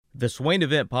The Swain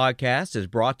Event Podcast is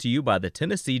brought to you by the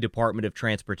Tennessee Department of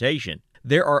Transportation.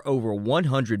 There are over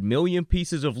 100 million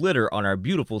pieces of litter on our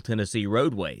beautiful Tennessee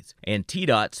roadways, and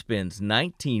TDOT spends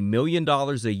 $19 million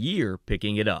a year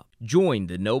picking it up. Join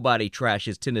the Nobody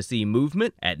Trashes Tennessee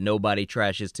movement at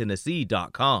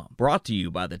NobodyTrashesTennessee.com. Brought to you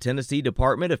by the Tennessee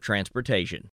Department of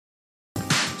Transportation.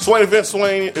 Swain Event,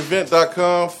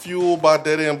 SwainEvent.com, fueled by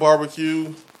Dead End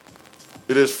Barbecue.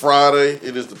 It is Friday.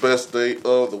 It is the best day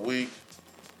of the week.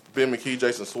 Ben McKee,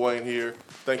 Jason Swain here.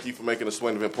 Thank you for making the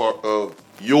Swain Event part of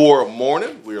your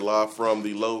morning. We are live from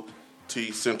the Low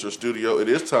T Center studio. It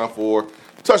is time for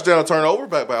Touchdown and Turnover,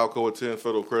 backed by Alcoa 10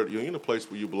 Federal Credit Union, a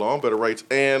place where you belong, better rates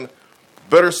and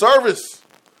better service.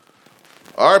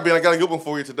 All right, Ben, I got a good one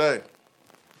for you today.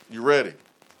 You ready?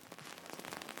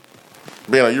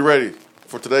 Ben, are you ready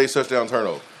for today's Touchdown and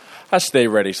Turnover? I stay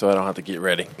ready so I don't have to get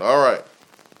ready. All right.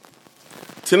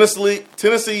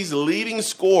 Tennessee's leading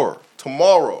scorer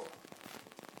tomorrow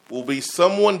will be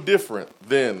someone different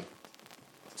than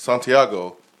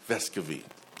Santiago Vescovi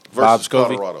versus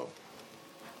Colorado.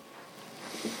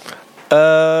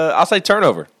 I'll say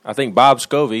turnover. I think Bob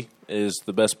Scovey is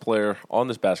the best player on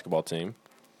this basketball team.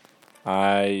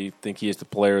 I think he is the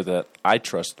player that I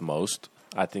trust the most.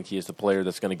 I think he is the player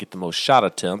that's going to get the most shot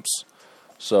attempts.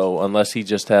 So unless he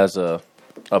just has a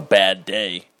bad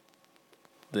day,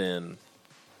 then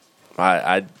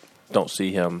I don't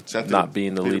see him not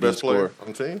being the leading scorer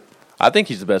on the team. I think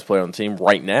he's the best player on the team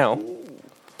right now.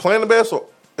 Playing the best or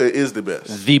is the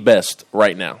best? The best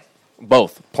right now.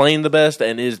 Both. Playing the best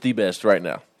and is the best right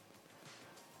now.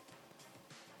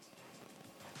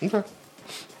 Okay.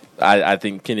 I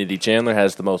think Kennedy Chandler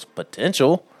has the most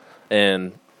potential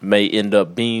and may end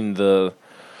up being the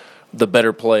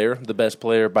better player, the best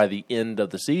player by the end of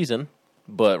the season.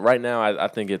 But right now I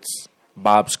think it's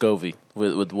Bob Scovey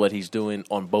with what he's doing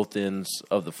on both ends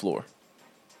of the floor.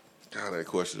 God, that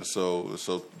question is so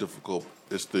difficult.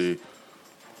 It's the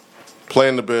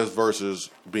playing the best versus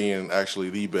being actually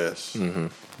the best. Mm-hmm.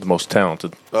 The most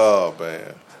talented. Oh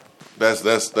man,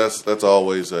 that's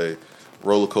always a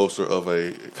roller coaster of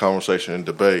a conversation and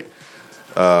debate.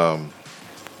 But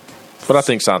I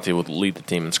think Santi will lead the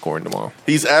team in scoring tomorrow.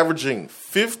 He's averaging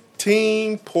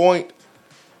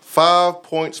 15.5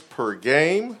 points per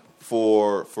game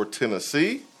for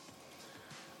Tennessee.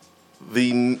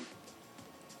 I'm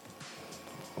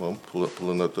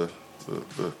pulling up the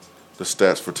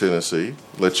stats for Tennessee.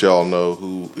 Let y'all know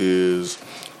who is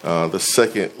the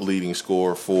second leading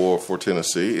scorer for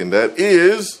Tennessee, and that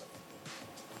is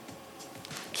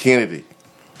Kennedy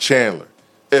Chandler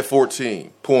at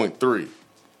 14.3.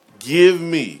 Give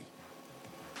me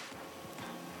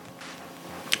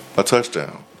a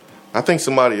touchdown. I think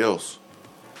somebody else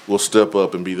will step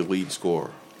up and be the lead scorer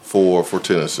for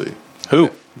Tennessee. Who?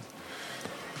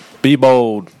 Be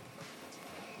bold.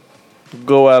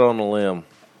 Go out on a limb.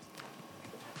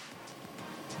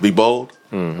 Be bold?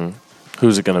 Mm-hmm.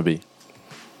 Who's it going to be?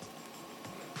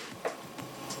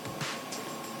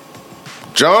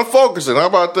 John Fulkerson. How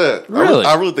about that? Really?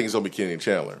 I really think it's going to be Kenny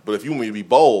Chandler. But if you want me to be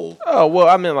bold. Oh, well,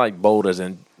 I meant like bold as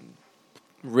in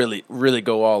really, really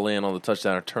go all in on the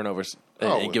touchdown or turnovers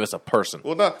and give us a person.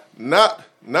 Well,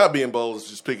 not being bold is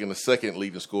just picking the second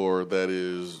leading scorer that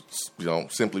is,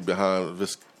 simply behind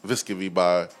Vescovi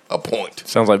by a point.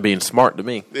 Sounds like being smart to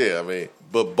me. Yeah, I mean,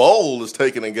 but bold is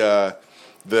taking a guy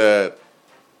that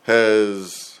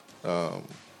has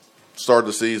started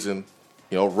the season,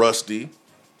 rusty.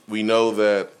 We know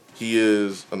that he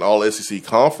is an all-SEC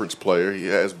conference player. He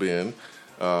has been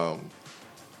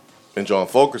in John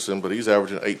Fulkerson, but he's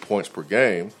averaging 8 points per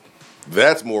game.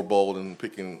 That's more bold than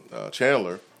picking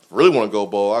Chandler. If I really want to go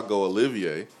bold, I'll go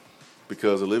Olivier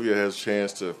because Olivier has a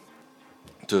chance to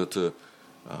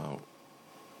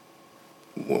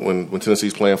when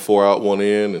Tennessee's playing 4 out, 1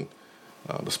 in, and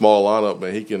the small lineup,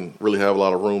 man, he can really have a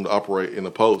lot of room to operate in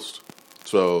the post.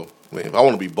 So, I mean, if I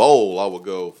want to be bold, I would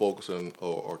go Fulkerson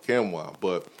or Camwell.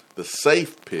 But the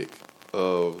safe pick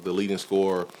of the leading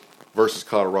scorer versus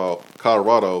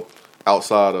Colorado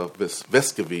outside of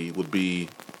Vescovi would be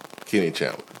Kenny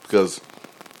Chandler because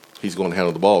he's going to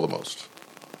handle the ball the most.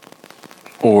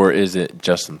 Or is it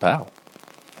Justin Powell?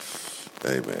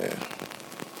 Hey, man.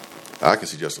 I can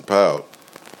see Justin Powell.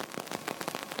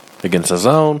 Against his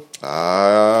own?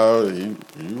 You're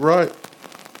right.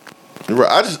 You're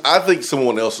right. I think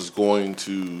someone else is going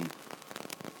to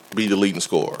be the leading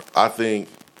scorer. I think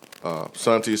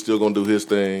Santi is still going to do his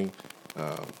thing.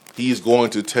 He's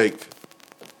going to take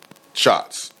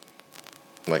shots.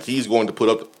 Like, he's going to put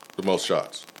up the most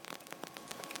shots.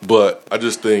 But I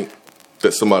just think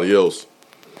that somebody else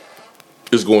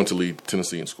is going to lead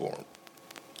Tennessee in scoring.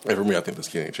 And for me, I think that's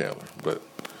Kenny Chandler. But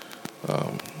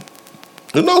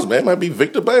Who knows, man? It might be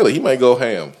Victor Bailey. He might go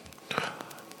ham.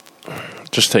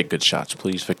 Just take good shots,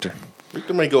 please, Victor.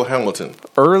 Victor may go Hamilton.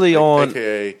 Early on.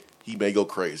 AKA, he may go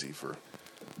crazy for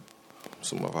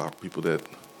some of our people that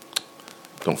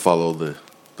don't follow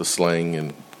the slang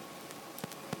and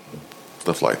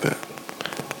stuff like that.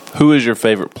 Who is your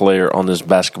favorite player on this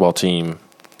basketball team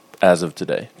as of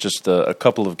today? Just a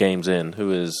couple of games in,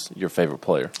 who is your favorite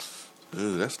player?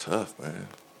 Ooh, that's tough, man.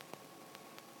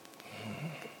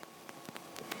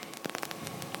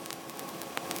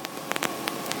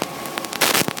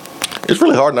 It's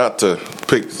really hard not to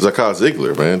pick Zakai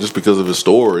Ziegler, man, just because of his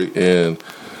story and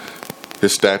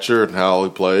his stature and how he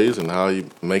plays and how he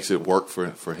makes it work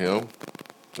for him.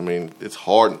 I mean, it's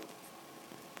hard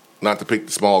not to pick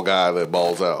the small guy that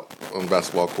balls out on the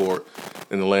basketball court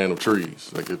in the land of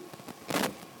trees.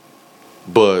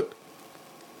 But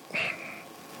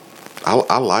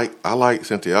I like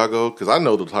Santiago because I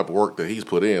know the type of work that he's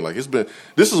put in. Like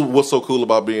this is what's so cool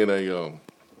about being a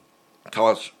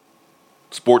college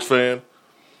sports fan.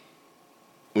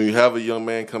 When you have a young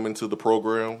man come into the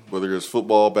program, whether it's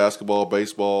football, basketball,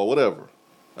 baseball, whatever,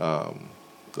 a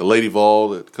Lady Vol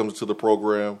that comes to the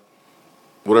program,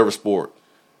 whatever sport,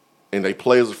 and they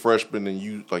play as a freshman,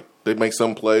 and they make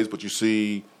some plays, but you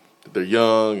see that they're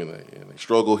young and they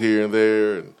struggle here and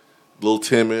there and a little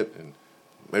timid and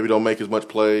maybe don't make as much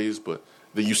plays, but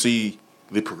then you see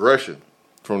the progression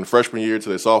from the freshman year to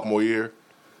their sophomore year,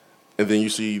 and then you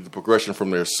see the progression from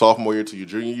their sophomore year to your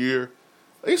junior year.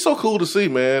 It's so cool to see,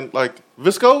 man. Like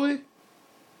Vescovi, I'm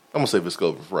gonna say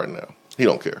Vescovi right now. He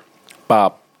don't care.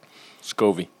 Bob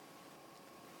Scovey.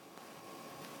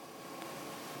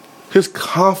 His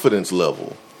confidence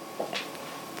level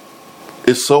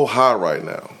is so high right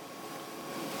now.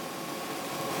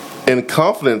 And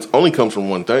confidence only comes from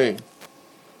one thing.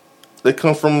 It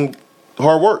comes from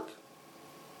hard work.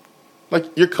 Like,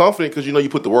 you're confident because you know you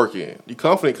put the work in. You're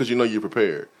confident because you know you're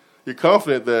prepared. You're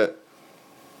confident that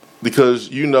because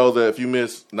you know that if you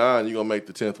miss 9, you're going to make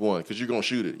the 10th one because you're going to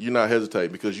shoot it. You're not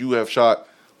hesitating because you have shot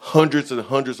hundreds and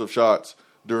hundreds of shots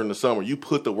during the summer. You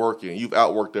put the work in. You've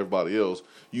outworked everybody else.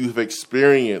 You've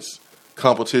experienced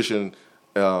competition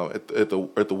at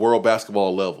the world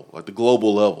basketball level, like the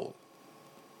global level.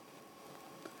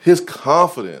 His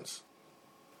confidence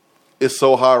is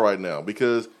so high right now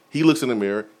because he looks in the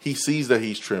mirror. He sees that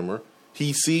he's trimmer.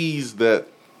 He sees that,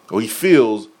 or he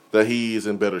feels that he is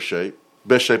in better shape,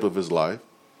 best shape of his life.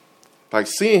 Like,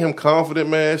 seeing him confident,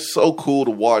 man, it's so cool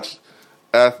to watch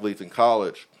athletes in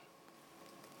college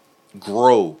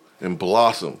grow and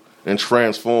blossom and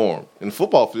transform. In the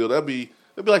football field, that'd be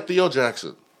like Theo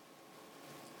Jackson.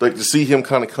 Like, to see him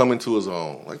kind of come into his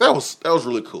own. Like, that was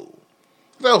really cool.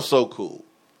 That was so cool.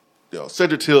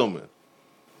 Cedric Tillman,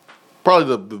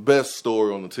 probably the best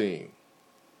story on the team,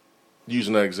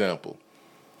 using that example.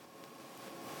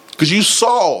 Because you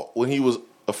saw when he was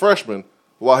a freshman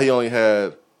why he only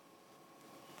had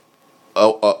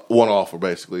one offer,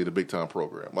 basically, the big-time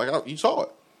program. Like, you saw it.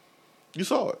 You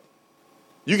saw it.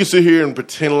 You can sit here and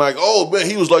pretend like, oh, man,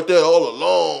 he was like that all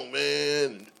along,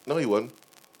 man. No, he wasn't.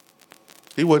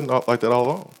 He wasn't like that all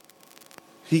along.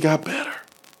 He got better.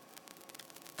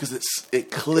 Because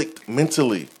it clicked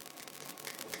mentally.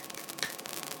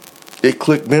 It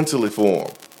clicked mentally for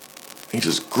him. He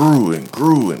just grew and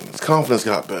grew, and his confidence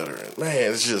got better. And,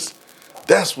 man, it's just,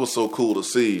 that's what's so cool to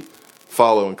see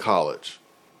following college.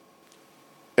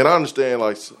 And I understand,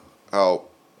 like, how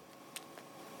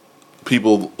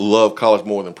people love college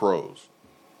more than pros.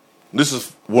 This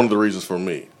is one of the reasons for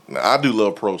me. Now, I do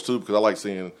love pros, too, because I like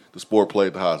seeing the sport play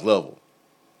at the highest level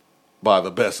by the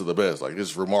best of the best. Like,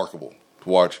 it's remarkable to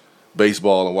watch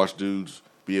baseball and watch dudes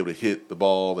be able to hit the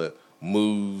ball that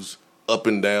moves up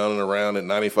and down and around at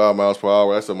 95 miles per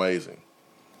hour. That's amazing.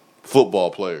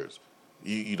 Football players,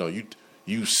 you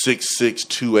 6'6",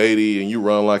 280, and you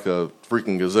run like a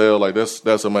freaking gazelle. Like,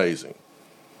 that's amazing.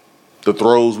 The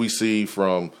throws we see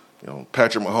from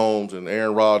Patrick Mahomes and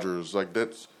Aaron Rodgers, like,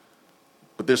 that's.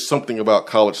 But there's something about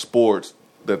college sports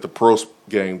that the pro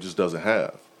game just doesn't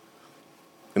have,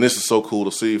 and this is so cool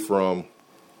to see from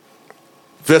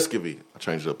Vescovi. I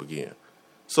changed it up again.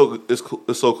 So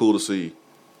it's so cool to see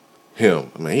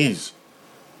him. I mean,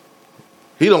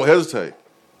 he don't hesitate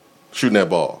shooting that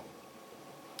ball.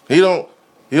 He don't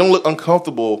look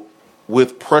uncomfortable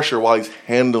with pressure while he's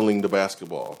handling the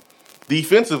basketball.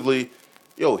 Defensively,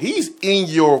 he's in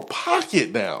your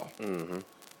pocket now. Mm-hmm.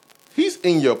 He's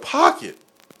in your pocket,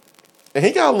 and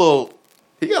he got a little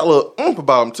oomph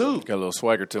about him too. Got a little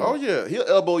swagger to him. Oh yeah, he'll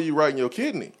elbow you right in your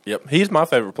kidney. Yep, he's my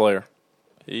favorite player.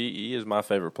 He is my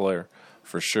favorite player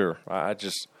for sure. I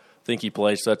just think he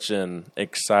plays such an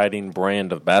exciting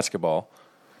brand of basketball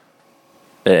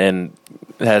and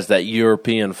has that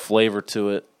European flavor to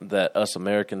it that us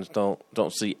Americans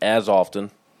don't see as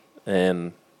often.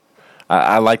 And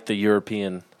I like the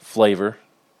European flavor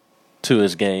to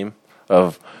his game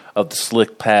of the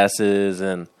slick passes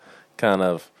and kind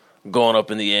of going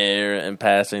up in the air and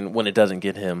passing when it doesn't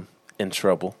get him in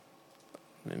trouble.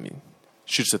 I mean,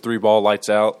 shoots the 3-ball, lights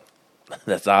out.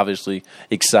 That's obviously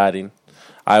exciting.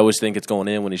 I always think it's going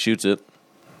in when he shoots it.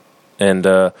 And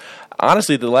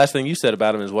honestly, the last thing you said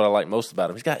about him is what I like most about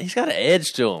him. He's got an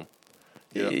edge to him.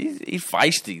 Yeah. He's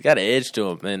feisty. He's got an edge to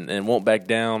him and won't back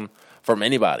down from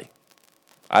anybody.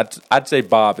 I'd say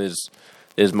Bob is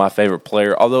my favorite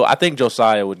player, although I think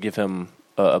Josiah would give him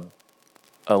a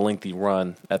lengthy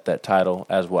run at that title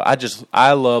as well.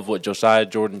 I love what Josiah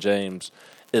Jordan James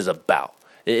is about.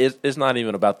 It's not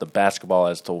even about the basketball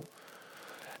as to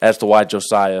why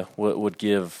Josiah would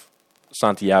give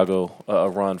Santiago a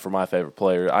run for my favorite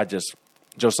player.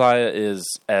 Josiah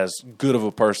is as good of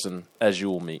a person as you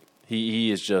will meet.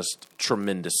 He is just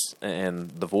tremendous and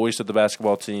the voice of the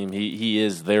basketball team. He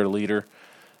is their leader,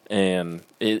 and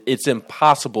it's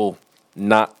impossible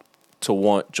not to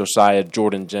want Josiah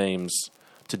Jordan James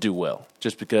to do well,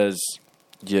 just because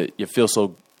you feel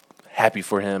so happy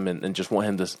for him and just want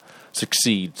him to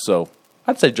succeed. So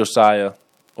I'd say Josiah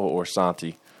or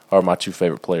Santi are my two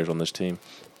favorite players on this team.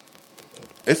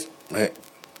 This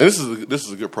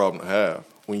is a good problem to have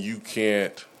when you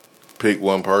can't pick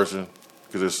one person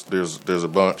because there's a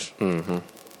bunch. Mm-hmm.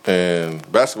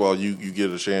 And basketball, you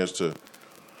get a chance to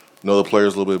know the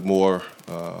players a little bit more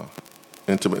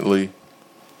intimately,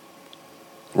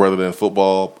 rather than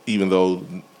football. Even though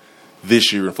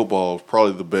this year in football is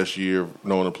probably the best year of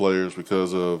knowing the players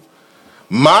because of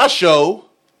my show.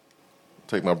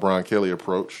 Take my Brian Kelly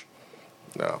approach.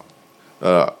 Now,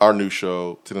 our new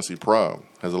show, Tennessee Prime,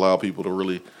 has allowed people to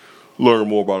really learn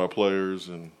more about our players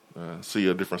and see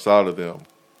a different side of them.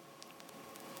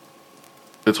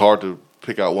 It's hard to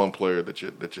pick out one player that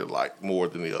you like more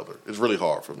than the other. It's really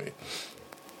hard for me.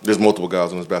 There's multiple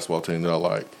guys on this basketball team that I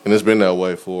like, and it's been that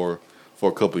way for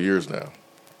a couple of years now.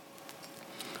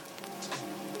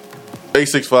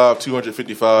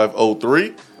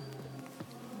 865-255-03.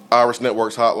 Iris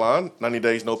Networks hotline, 90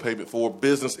 days no payment for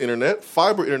business internet,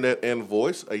 fiber internet, and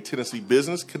voice. A Tennessee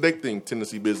business connecting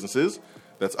Tennessee businesses.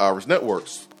 That's Iris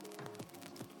Networks.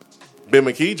 Ben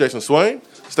McKee, Jason Swain.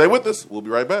 Stay with us. We'll be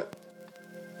right back.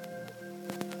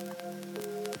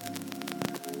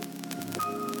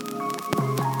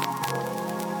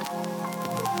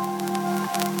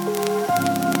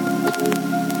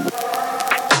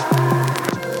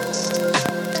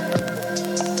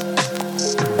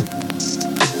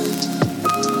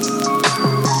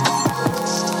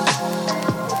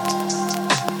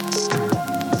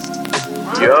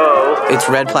 It's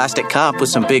Red Plastic Cop with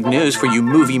some big news for you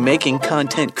movie-making,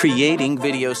 content-creating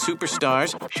video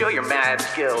superstars. Show your mad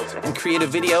skills and create a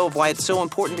video of why it's so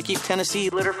important to keep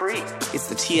Tennessee litter-free. It's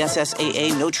the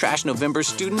TSSAA No Trash November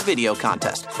Student Video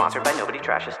Contest, sponsored by Nobody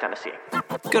Trashes Tennessee.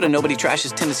 Go to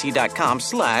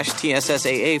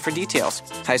NobodyTrashesTennessee.com/TSSAA for details.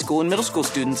 High school and middle school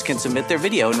students can submit their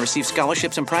video and receive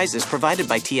scholarships and prizes provided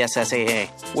by TSSAA.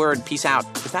 Word, peace out.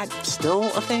 Is that still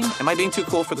a thing? Am I being too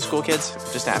cool for the school kids?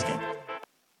 Just asking.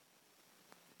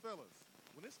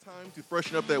 To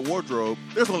freshen up that wardrobe,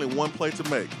 there's only one play to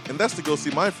make, and that's to go see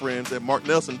my friends at Mark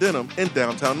Nelson Denim in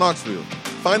downtown Knoxville.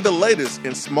 Find the latest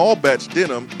in small batch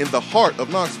denim in the heart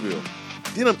of Knoxville.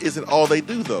 Denim isn't all they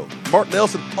do, though. Mark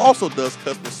Nelson also does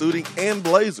custom suiting and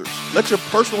blazers. Let your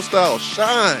personal style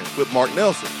shine with Mark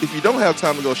Nelson. If you don't have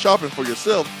time to go shopping for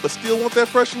yourself, but still want that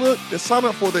fresh look, then sign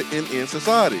up for the NN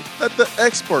Society. Let the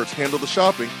experts handle the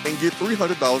shopping and get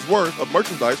 $300 worth of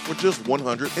merchandise for just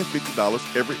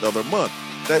 $150 every other month.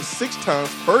 That's 6 times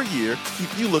per year to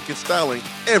keep you looking styling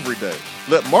every day.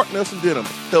 Let Mark Nelson Denim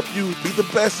help you be the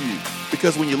best you,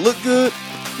 because when you look good,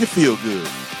 you feel good.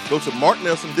 Go to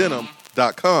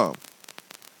marknelsondenim.com.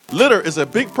 Litter is a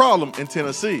big problem in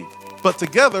Tennessee, but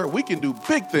together we can do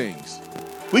big things.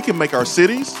 We can make our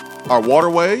cities, our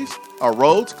waterways, our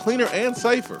roads cleaner and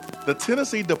safer. The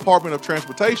Tennessee Department of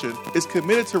Transportation is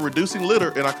committed to reducing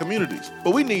litter in our communities,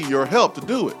 but we need your help to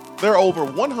do it. There are over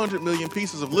 100 million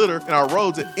pieces of litter in our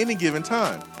roads at any given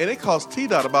time, and it costs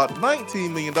TDOT about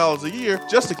 $19 million a year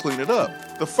just to clean it up.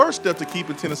 The first step to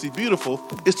keeping Tennessee beautiful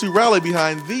is to rally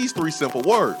behind these 3 simple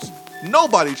words.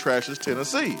 Nobody trashes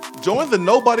Tennessee. Join the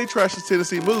Nobody Trashes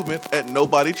Tennessee movement at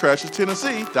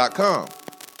NobodyTrashesTennessee.com.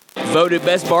 Voted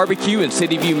Best Barbecue in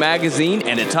City View Magazine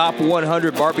and a top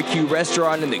 100 barbecue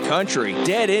restaurant in the country,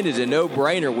 Dead End is a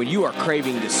no-brainer when you are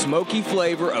craving the smoky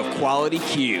flavor of quality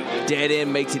Q. Dead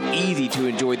End makes it easy to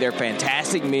enjoy their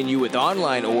fantastic menu with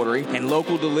online ordering and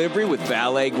local delivery with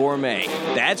Valet Gourmet.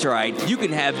 That's right, you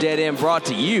can have Dead End brought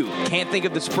to you. Can't think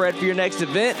of the spread for your next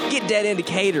event? Get Dead End to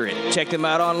cater it. Check them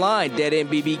out online,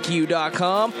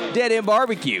 deadendbbq.com. Dead End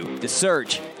Barbecue. The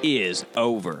search is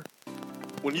over.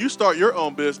 When you start your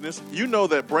own business, you know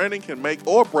that branding can make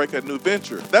or break a new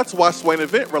venture. That's why Swain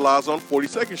Event relies on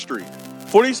 42nd Street.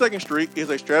 42nd Street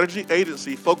is a strategy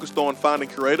agency focused on finding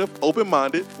creative,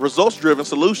 open-minded, results-driven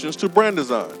solutions to brand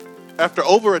design. After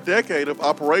over a decade of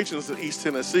operations in East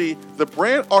Tennessee, the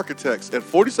brand architects at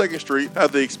 42nd Street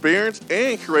have the experience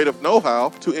and creative know-how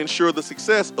to ensure the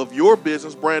success of your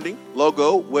business branding,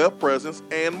 logo, web presence,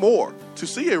 and more. To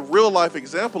see a real-life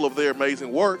example of their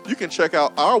amazing work, you can check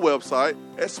out our website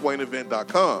at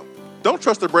swainevent.com. Don't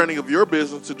trust the branding of your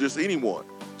business to just anyone.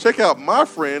 Check out my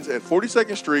friends at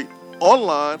 42nd Street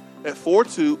online at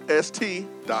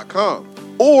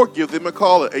 42st.com or give them a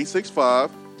call at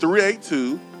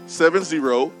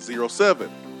 865-382-7007.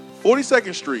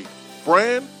 42nd Street,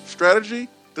 brand, strategy,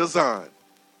 design.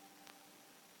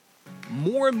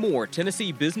 More and more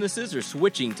Tennessee businesses are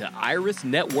switching to Iris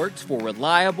Networks for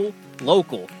reliable,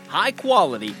 local,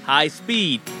 high-quality,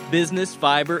 high-speed business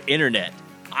fiber internet.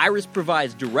 Iris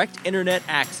provides direct internet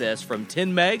access from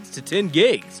 10 megs to 10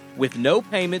 gigs with no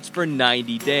payments for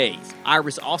 90 days.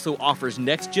 Iris also offers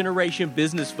next-generation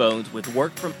business phones with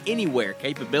work-from-anywhere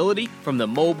capability from the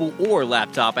mobile or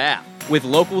laptop app. With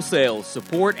local sales,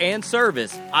 support, and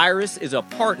service, Iris is a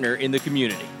partner in the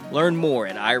community. Learn more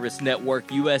at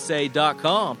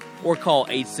irisnetworkusa.com or call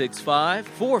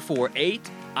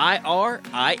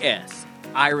 865-448-IRIS.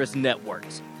 Iris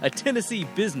Networks, a Tennessee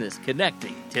business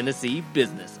connecting Tennessee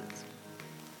businesses.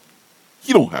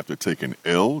 You don't have to take an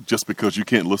L just because you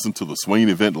can't listen to the Swain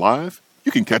event live.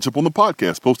 You can catch up on the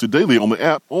podcast posted daily on the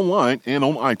app, online, and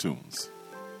on iTunes.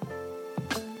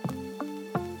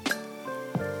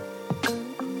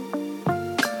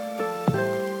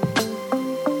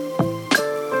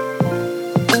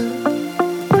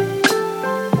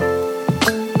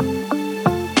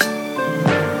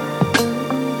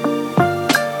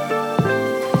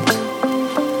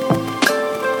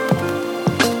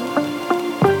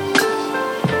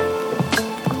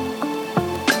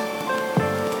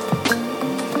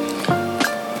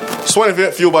 Swain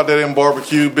Event, fueled by Dead End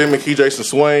Barbecue, Ben McKee, Jason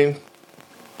Swain.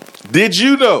 Did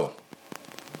you know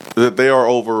that there are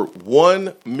over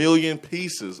 1 million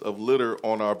pieces of litter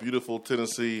on our beautiful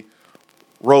Tennessee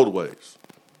roadways?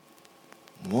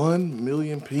 1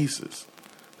 million pieces.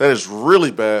 That is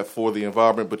really bad for the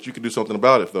environment, but you can do something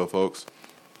about it, though, folks.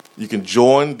 You can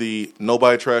join the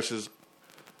Nobody Trashes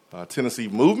Tennessee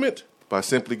movement by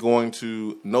simply going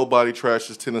to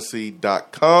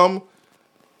nobodytrashestennessee.com.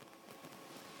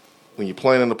 When you're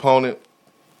playing an opponent,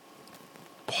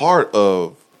 part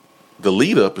of the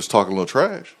lead up is talking a little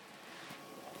trash.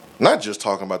 Not just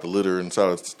talking about the litter inside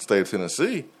of the state of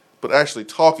Tennessee, but actually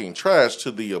talking trash to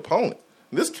the opponent.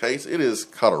 In this case, it is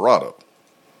Colorado.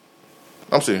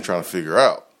 I'm sitting here trying to figure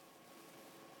out,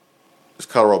 is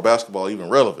Colorado basketball even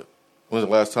relevant? When's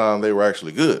the last time they were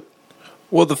actually good?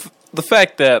 Well, the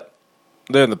fact that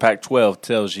they're in the Pac-12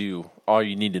 tells you all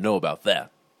you need to know about that.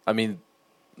 I mean,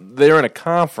 they're in a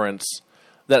conference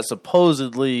that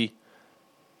supposedly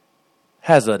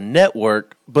has a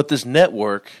network, but this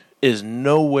network is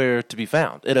nowhere to be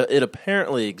found. It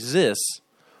apparently exists,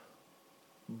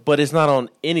 but it's not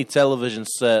on any television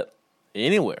set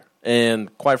anywhere.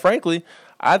 And quite frankly,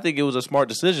 I think it was a smart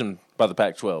decision by the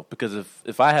Pac-12 because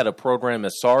if I had a program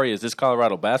as sorry as this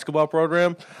Colorado basketball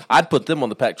program, I'd put them on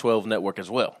the Pac-12 network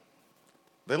as well.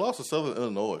 They lost to Southern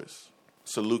Illinois,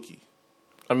 Saluki.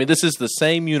 I mean, this is the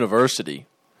same university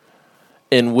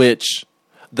in which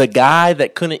the guy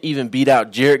that couldn't even beat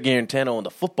out Jarrett Garantano on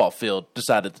the football field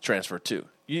decided to transfer to.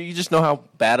 You just know how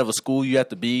bad of a school you have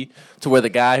to be to where the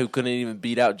guy who couldn't even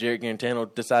beat out Jarrett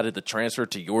Garantano decided to transfer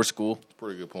to your school.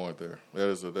 Pretty good point there. That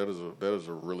is a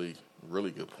really,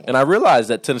 really good point. And I realize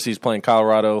that Tennessee's playing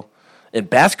Colorado in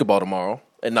basketball tomorrow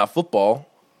and not football.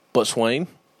 But Swain,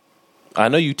 I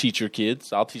know you teach your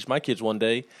kids. I'll teach my kids one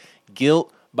day.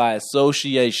 Guilt by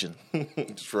association.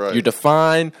 That's right. You're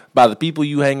defined by the people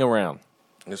you hang around.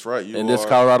 That's right. This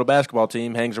Colorado basketball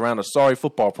team hangs around a sorry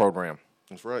football program.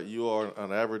 That's right. You are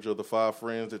an average of the 5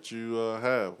 friends that you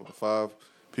have, the 5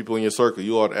 people in your circle.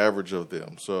 You are an average of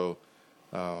them. So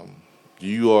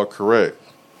you are correct.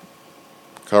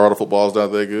 Colorado football is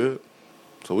not that good.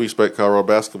 So we expect Colorado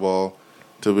basketball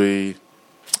to be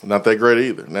not that great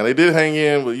either. Now, they did hang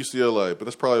in with UCLA, but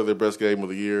that's probably their best game of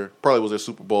the year. Probably was their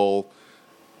Super Bowl.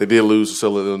 They did lose to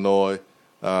Southern Illinois.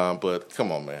 But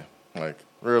come on, man. Like,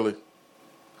 really?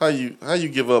 How you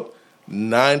give up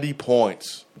 90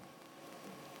 points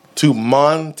to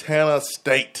Montana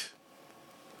State?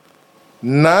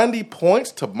 90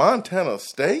 points to Montana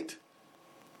State?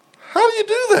 How do you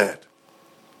do that?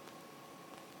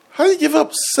 How do you give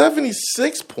up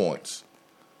 76 points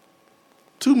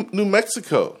to New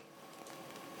Mexico?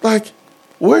 Like,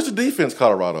 where's the defense,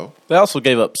 Colorado? They also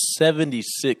gave up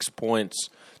 76 points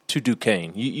to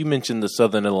Duquesne. You mentioned the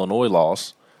Southern Illinois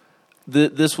loss.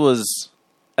 This was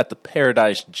at the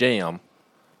Paradise Jam.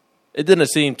 It didn't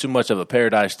seem too much of a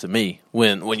paradise to me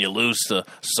when you lose to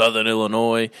Southern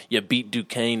Illinois, you beat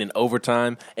Duquesne in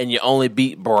overtime, and you only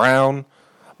beat Brown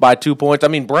by 2 points. I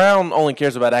mean, Brown only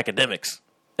cares about academics.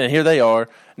 And here they are,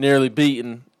 nearly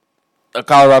beating a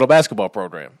Colorado basketball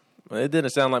program. It didn't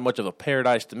sound like much of a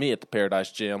paradise to me at the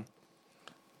Paradise Jam.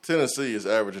 Tennessee is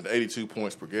averaging 82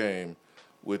 points per game,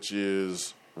 which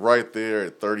is right there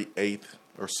at 38th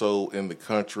or so in the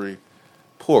country.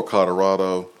 Poor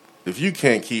Colorado. If you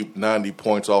can't keep 90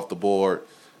 points off the board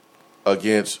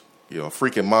against,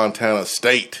 freaking Montana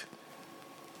State,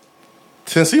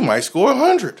 Tennessee might score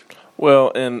 100.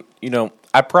 Well, and,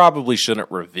 I probably shouldn't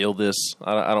reveal this.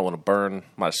 I don't want to burn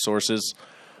my sources.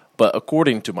 But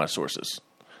according to my sources,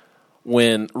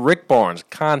 when Rick Barnes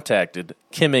contacted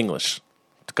Kim English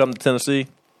to come to Tennessee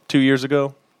 2 years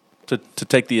ago to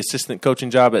take the assistant coaching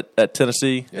job at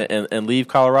Tennessee and leave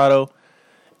Colorado,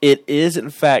 it is, in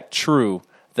fact, true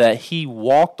that he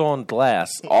walked on glass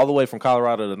all the way from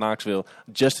Colorado to Knoxville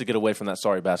just to get away from that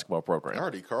sorry basketball program. I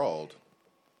already crawled.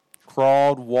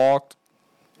 Walked,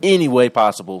 any way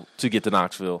possible to get to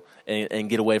Knoxville and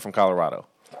get away from Colorado.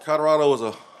 Colorado was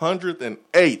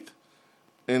 108th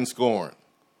in scoring.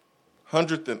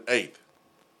 108th.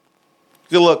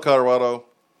 Good luck, Colorado.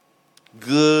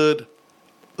 Good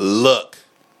luck.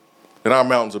 And our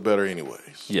mountains are better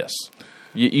anyways. Yes.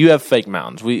 You have fake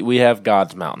mountains. We have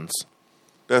God's mountains.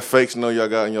 That fake snow y'all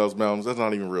got in y'all's mountains, that's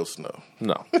not even real snow.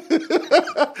 No.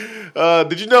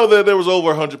 Did you know that there was over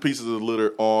 100 pieces of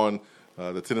litter on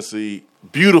the Tennessee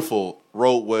beautiful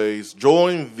roadways?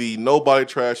 Join the Nobody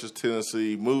Trashes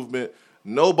Tennessee movement.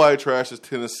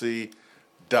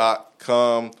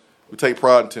 NobodyTrashesTennessee.com. We take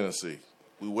pride in Tennessee.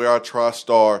 We wear our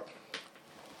TriStar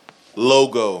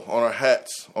logo on our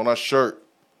hats, on our shirt.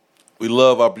 We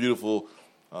love our beautiful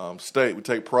state. We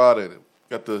take pride in it.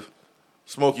 Got the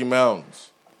Smoky Mountains.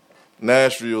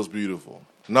 Nashville's beautiful.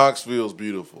 Knoxville's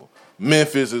beautiful.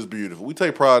 Memphis is beautiful. We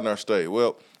take pride in our state.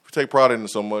 Well, if we take pride in it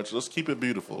so much, let's keep it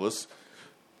beautiful. Let's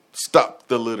stop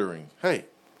the littering. Hey,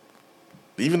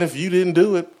 even if you didn't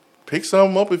do it, pick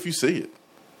something up if you see it.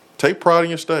 Take pride in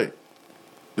your state.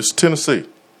 It's Tennessee.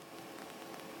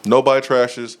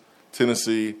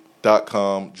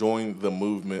 NobodyTrashesTennessee.com. Join the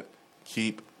movement.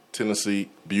 Keep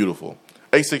Tennessee beautiful.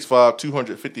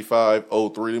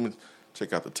 865-255-03. Let me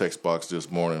check out the text box this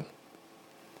morning.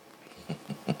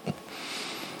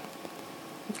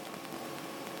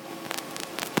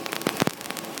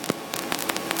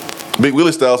 Big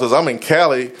Willie Style says, I'm in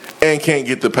Cali and can't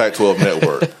get the Pac-12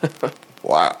 network.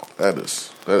 Wow, that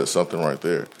is something right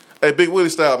there. Hey, Big Willie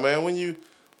Style, man, when you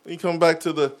come back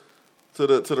to the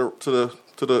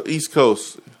East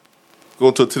Coast,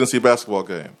 go to a Tennessee basketball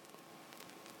game.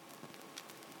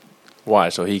 Why?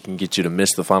 So he can get you to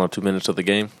miss the final 2 minutes of the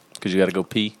game because you got to go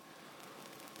pee?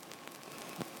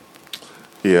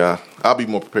 Yeah, I'll be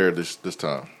more prepared this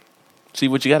time. See,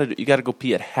 what you got to do, you got to go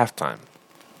pee at halftime.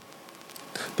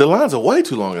 The lines are way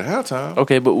too long at halftime.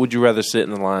 Okay, but would you rather sit in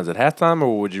the lines at halftime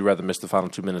or would you rather miss the final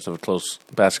 2 minutes of a close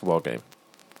basketball game?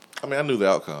 I mean, I knew the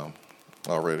outcome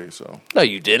already, so. No,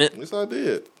 you didn't. Yes, I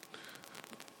did.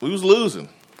 We was losing.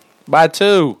 By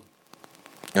 2.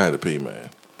 I had to pee,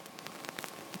 man.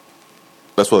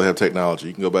 That's why they have technology.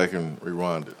 You can go back and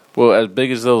rewind it. Well, as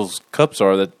big as those cups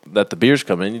are that the beers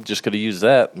come in, you just could have used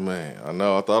that. Man, I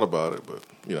know. I thought about it, but,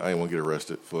 I didn't want to get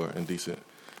arrested for indecent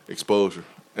exposure.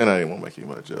 And I didn't want to make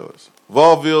anybody jealous.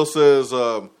 Valville says,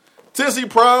 Tennessee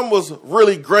Prime was a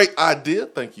really great idea.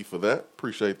 Thank you for that.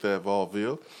 Appreciate that,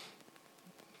 Valville.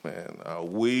 Man,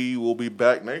 we will be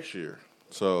back next year.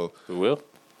 So We will?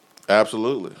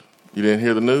 Absolutely. You didn't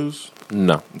hear the news?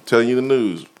 No. I'm telling you the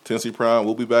news. Tennessee Prime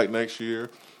will be back next year.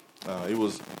 It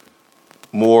was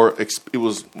more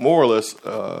or less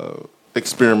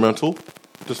experimental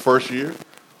this first year,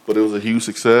 but it was a huge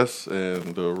success,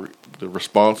 and the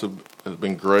response has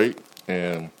been great,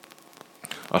 and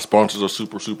our sponsors are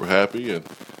super, super happy, and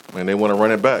they want to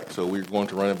run it back. So we're going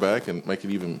to run it back and make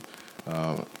it even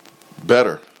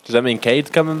better. Does that mean Cade's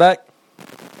coming back?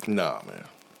 Nah, man.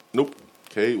 Nope.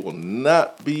 Cade will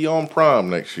not be on Prime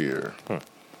next year.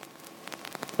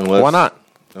 Why not?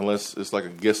 Unless it's like a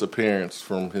guest appearance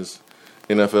from his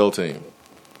NFL team.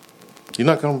 He's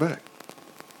not coming back.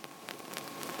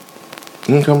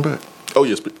 He ain't coming back. Oh,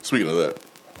 yeah, speaking of that.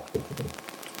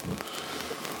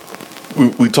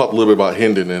 We talked a little bit about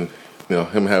Hendon and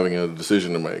him having a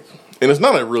decision to make. And it's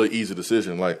not a really easy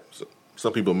decision like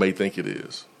some people may think it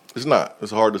is. It's not.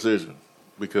 It's a hard decision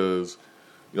because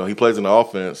he plays in an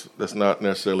offense that's not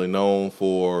necessarily known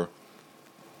for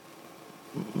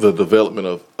the development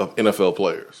of NFL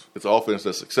players. It's an offense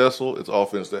that's successful. It's an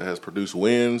offense that has produced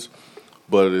wins,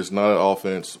 but it's not an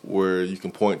offense where you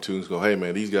can point to and go, hey,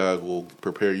 man, these guys will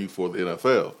prepare you for the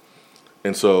NFL.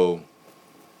 And so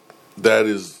that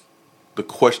is the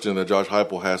question that Josh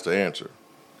Heupel has to answer.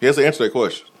 He has to answer that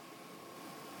question.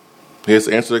 He has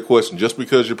to answer that question. Just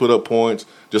because you put up points,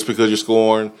 just because you're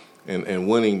scoring and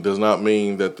winning does not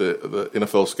mean that the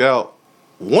NFL scout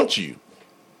wants you.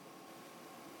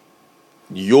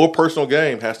 Your personal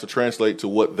game has to translate to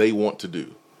what they want to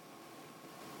do.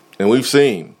 And we've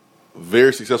seen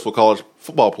very successful college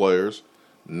football players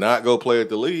not go play at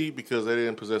the league because they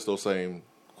didn't possess those same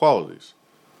qualities.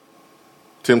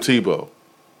 Tim Tebow,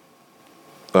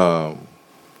 the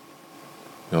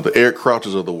Eric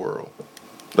Crouches of the world,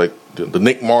 like the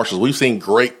Nick Marshalls. We've seen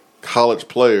great college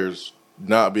players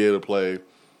not be able to play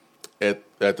at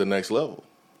the next level.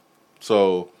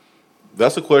 So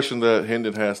that's a question that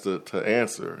Hendon has to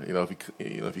answer.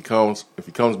 If he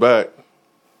comes back,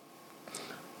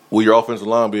 will your offensive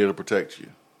line be able to protect you?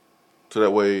 So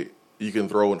that way you can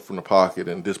throw it from the pocket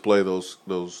and display those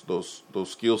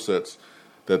skill sets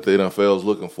that the NFL is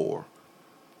looking for.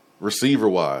 Receiver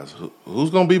wise,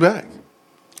 who's going to be back?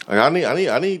 I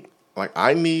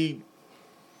need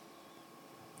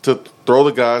to throw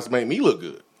the guys to make me look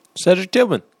good. Cedric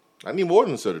Tillman. I need more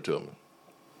than Cedric Tillman.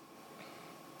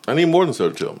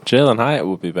 Jalen Hyatt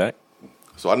will be back.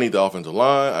 So I need the offensive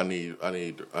line. I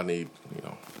need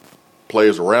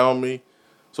players around me.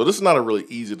 So this is not a really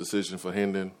easy decision for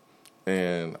Hendon,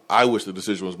 and I wish the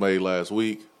decision was made last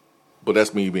week. But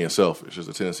that's me being selfish as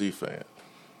a Tennessee fan.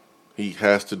 He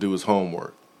has to do his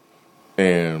homework,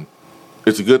 and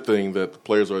it's a good thing that the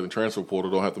players who are in the transfer portal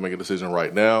don't have to make a decision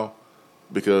right now,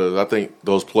 because I think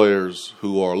those players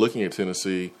who are looking at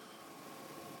Tennessee,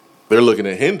 they're looking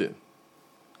at Hendon.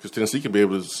 Because Tennessee can be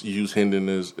able to use Hendon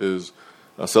as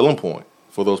a selling point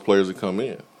for those players that come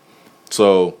in.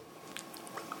 So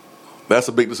that's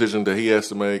a big decision that he has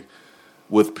to make.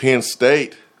 With Penn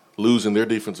State losing their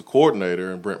defensive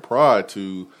coordinator and Brent Pry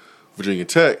to Virginia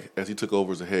Tech as he took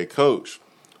over as a head coach,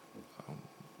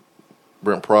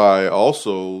 Brent Pry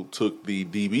also took the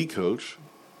DB coach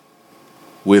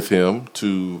with him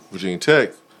to Virginia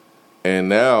Tech, and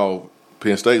now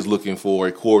Penn State's looking for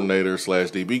a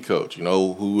coordinator/DB coach. You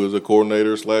know who is a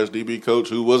coordinator/DB coach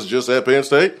who was just at Penn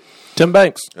State? Tim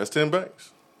Banks. That's Tim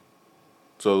Banks.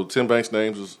 So Tim Banks'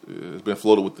 name has been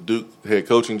floated with the Duke head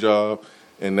coaching job,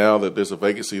 and now that there's a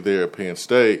vacancy there at Penn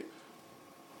State,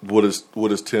 what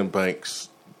does Tim Banks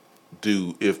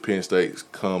do if Penn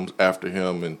State comes after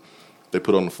him and they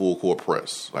put on the full court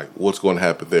press? Like, what's going to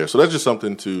happen there? So that's just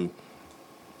something to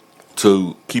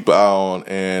keep an eye on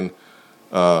and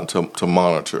to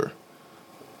monitor.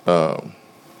 Oh,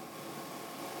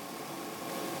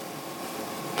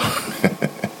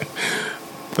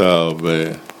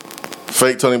 man.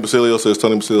 Fake Tony Basilio says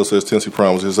Tennessee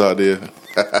Prime was his idea.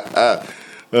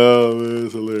 Oh, man,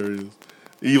 it's hilarious.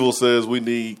 Evil says we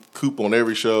need Coop on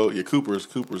every show. Yeah, Cooper's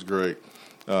great.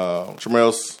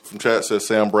 Tremel from chat says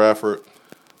Sam Bradford.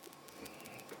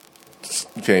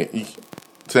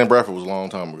 Sam Bradford was a long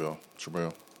time ago,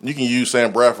 Tremel. You can use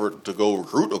Sam Bradford to go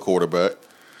recruit a quarterback,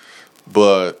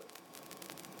 but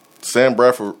Sam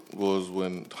Bradford was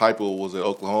when Heupel was at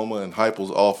Oklahoma, and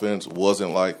Heupel's offense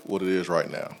wasn't like what it is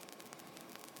right now.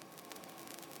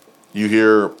 You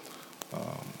hear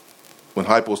when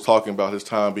Heupel was talking about his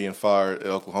time being fired at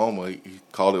Oklahoma, he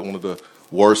called it one of the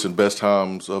worst and best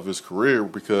times of his career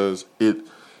because it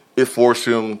forced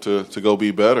him to go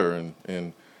be better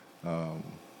and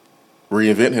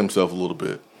reinvent himself a little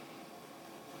bit.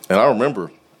 And I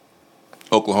remember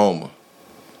Oklahoma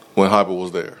when Heupel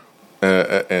was there.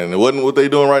 And it wasn't what they're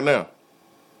doing right now.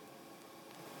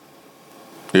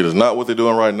 It is not what they're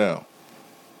doing right now.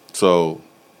 So,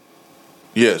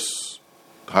 yes,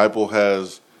 Heupel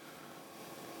has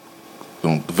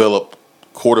developed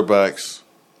quarterbacks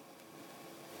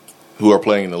who are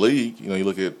playing in the league. You know, you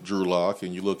look at Drew Lock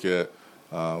and you look at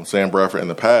Sam Bradford in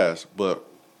the past. But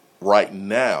right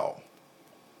now,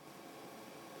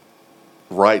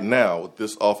 with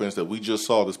this offense that we just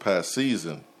saw this past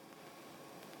season,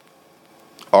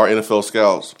 our NFL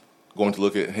scouts going to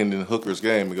look at Hendon Hooker's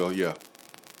game and go, yeah,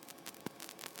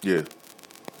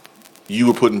 you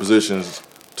were put in positions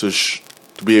to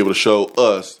be able to show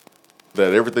us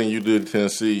that everything you did at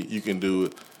Tennessee, you can do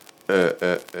it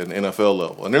at an NFL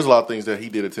level. And there's a lot of things that he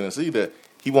did at Tennessee that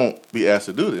he won't be asked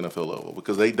to do at the NFL level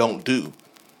because they don't do.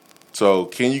 So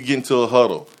can you get into a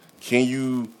huddle? Can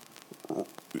you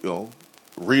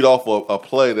read off a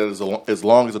play that is as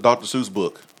long as a Dr. Seuss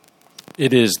book?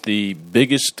 It is the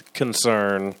biggest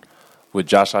concern with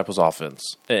Josh Heupel's offense,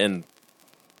 and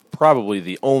probably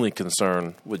the only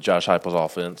concern with Josh Heupel's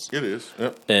offense. It is,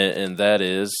 yep. And that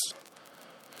is,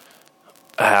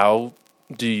 how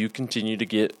do you continue to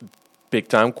get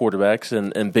big-time quarterbacks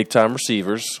and big-time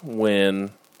receivers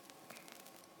when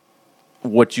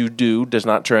what you do does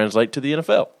not translate to the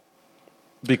NFL?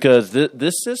 Because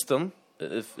this system,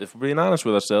 if we're being honest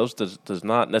with ourselves, does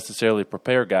not necessarily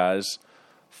prepare guys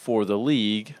for the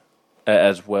league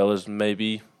as well as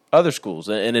maybe other schools.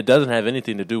 And it doesn't have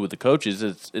anything to do with the coaches.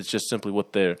 It's just simply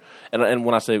what they're – and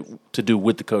when I say to do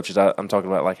with the coaches, I'm talking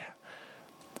about like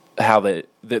how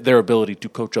their ability to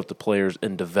coach up the players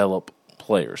and develop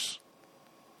players.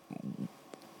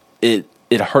 It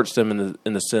hurts them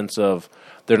in the sense of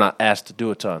they're not asked to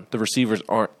do a ton. The receivers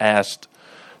aren't asked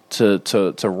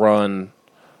to run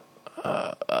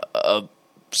a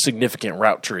significant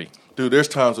route tree. Dude, there's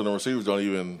times when the receivers don't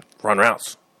even run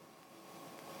routes,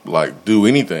 like do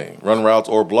anything, run routes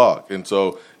or block. And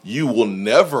so you will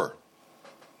never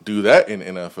do that in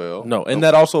NFL. No, and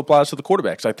that also applies to the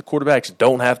quarterbacks. Like the quarterbacks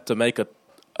don't have to make a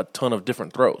ton of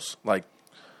different throws. Like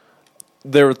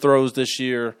there were throws this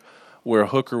year where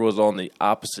Hooker was on the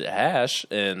opposite hash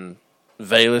and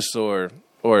Valus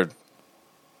or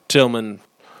Tillman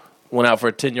went out for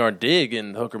a 10-yard dig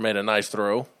and Hooker made a nice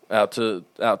throw out to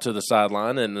the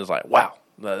sideline, and it was like, wow,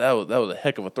 that was a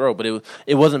heck of a throw. But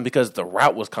it wasn't because the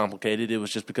route was complicated. It was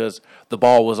just because the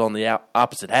ball was on the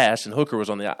opposite hash and Hooker was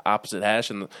on the opposite hash,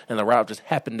 and the route just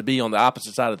happened to be on the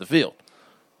opposite side of the field.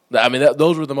 I mean,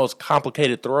 those were the most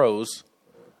complicated throws,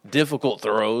 difficult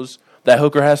throws that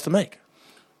Hooker has to make,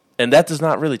 and that does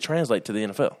not really translate to the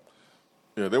NFL.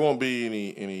 Yeah, there won't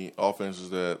be any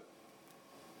offenses that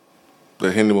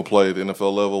Hendon will play at the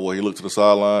NFL level where he looked to the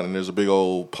sideline and there's a big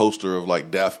old poster of like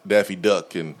Daffy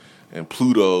Duck and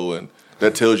Pluto, and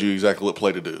that tells you exactly what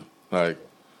play to do. Like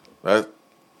that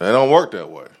don't work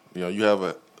that way. You know, you have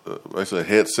a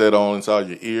headset on inside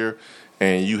your ear,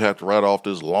 and you have to write off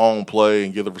this long play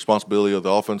and give the responsibility of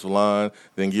the offensive line,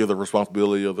 then give the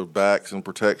responsibility of the backs and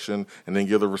protection, and then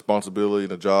give the responsibility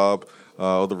and the job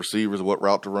of the receivers of what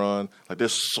route to run. Like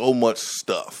there's so much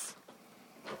stuff.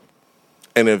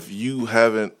 And if you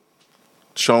haven't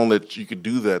shown that you could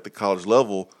do that at the college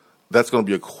level, that's going to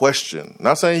be a question.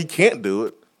 Not saying you can't do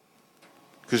it,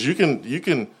 because you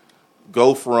can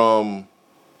go from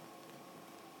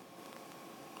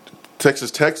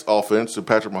Texas Tech's offense to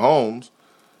Patrick Mahomes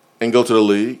and go to the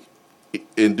league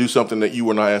and do something that you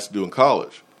were not asked to do in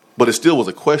college. But it still was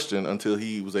a question until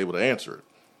he was able to answer it.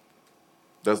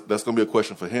 That's going to be a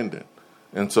question for Hendon.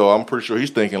 And so I'm pretty sure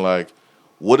he's thinking like,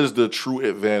 what is the true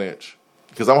advantage?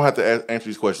 Because I don't have to answer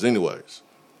these questions anyways.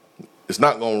 It's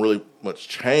not going to really much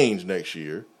change next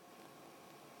year.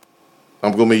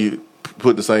 I'm going to be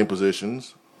put in the same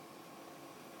positions.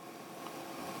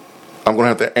 I'm going to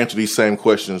have to answer these same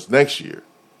questions next year.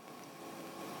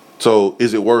 So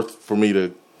is it worth for me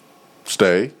to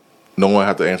stay, knowing I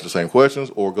have to answer the same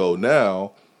questions, or go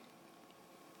now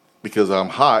because I'm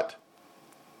hot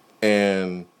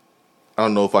and I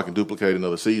don't know if I can duplicate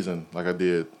another season like I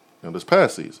did this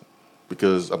past season,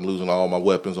 because I'm losing all my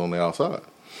weapons on the outside?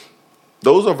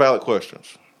 Those are valid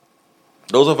questions.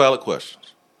 Those are valid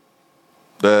questions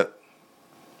that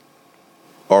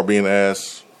are being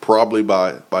asked probably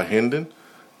by Hendon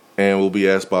and will be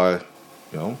asked by,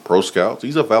 pro scouts.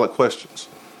 These are valid questions.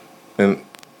 And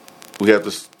we have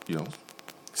to,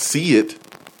 see it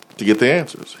to get the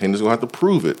answers. Hendon's going to have to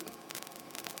prove it.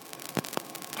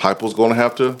 Heupel's going to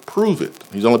have to prove it.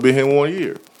 He's only been here 1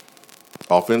 year.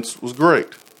 Offense was great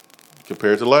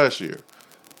compared to last year.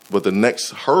 But the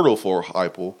next hurdle for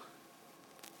Heupel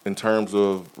in terms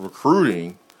of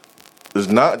recruiting is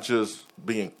not just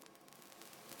being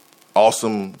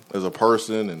awesome as a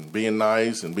person and being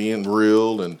nice and being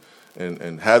real and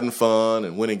having fun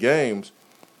and winning games.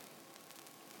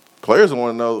 Players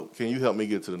want to know, can you help me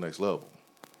get to the next level?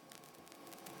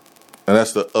 And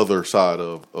that's the other side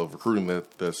of recruiting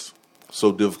that's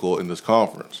so difficult in this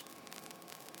conference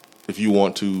if you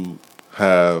want to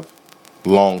have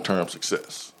long-term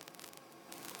success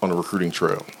on the recruiting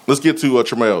trail. Let's get to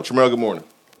Tremel. Tremel, good morning.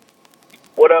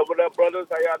 What up, brothers?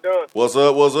 How y'all doing?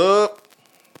 What's up?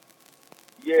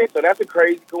 Yeah, so that's a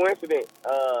crazy coincidence.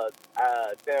 The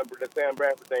Sam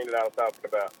Bradford thing that I was talking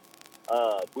about.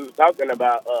 We were talking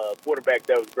about a quarterback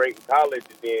that was great in college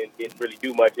and then didn't really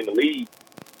do much in the league.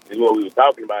 Is what we were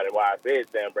talking about and why I said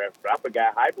Sam Bradford. I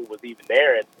forgot Hyper was even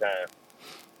there at the time.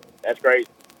 That's crazy.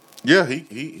 Yeah,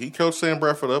 he coached Sam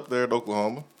Bradford up there at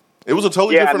Oklahoma. It was a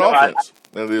totally different offense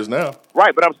than it is now.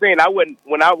 Right, but I'm saying I wouldn't.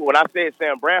 When I said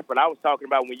Sam Bradford, I was talking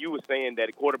about when you were saying that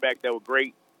a quarterback that was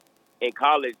great in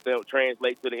college don't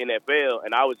translate to the NFL,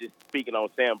 and I was just speaking on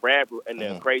Sam Bradford. And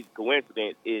the crazy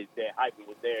coincidence is that Hyper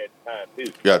was there at the time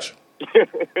too.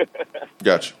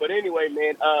 Gotcha. But anyway,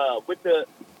 man, with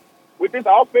this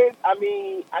offense, I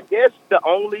mean, I guess the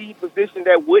only position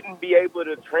that wouldn't be able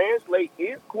to translate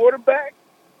is quarterback.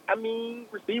 I mean,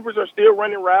 receivers are still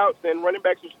running routes, and running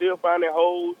backs are still finding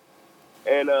holes,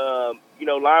 and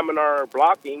linemen are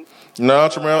blocking. No,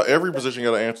 Terrell, every position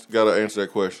got to answer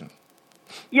that question.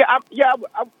 I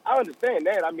understand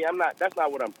that. I mean, That's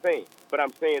not what I'm saying. But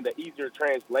I'm saying the easier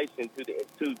translation to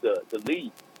the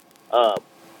league.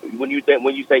 When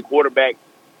you say quarterback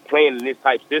playing in this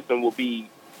type system will be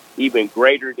even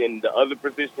greater than the other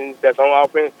positions that's on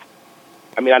offense.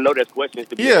 I mean, I know there's questions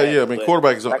to be asked, I mean,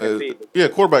 quarterback is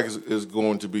quarterback is is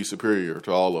going to be superior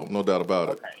to all of them, no doubt about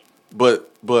it. Okay.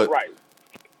 But right.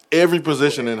 Every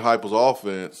position in Hyper's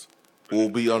offense will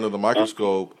be under the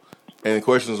microscope, and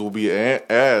questions will be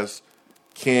asked.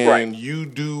 Can you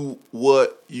do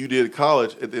what you did at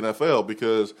college at the NFL?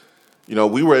 Because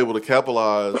we were able to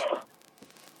capitalize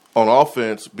on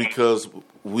offense because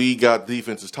we got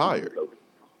defenses tired.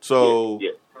 So,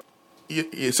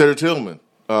 Cedric Tillman,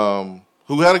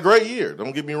 who had a great year,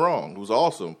 don't get me wrong, it was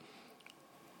awesome.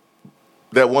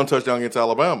 That one touchdown against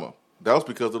Alabama, that was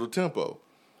because of the tempo.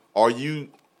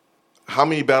 How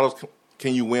many battles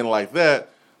can you win like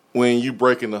that when you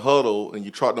break in the huddle and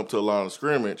you trotting up to the line of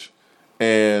scrimmage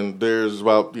and there's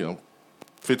about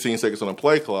 15 seconds on the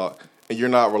play clock and you're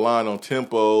not relying on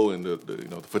tempo and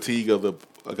the fatigue of the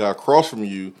guy across from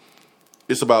you?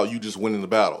 It's about you just winning the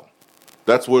battle.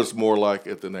 That's what it's more like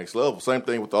at the next level. Same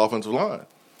thing with the offensive line.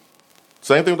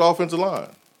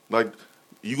 Like,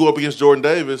 you go up against Jordan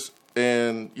Davis,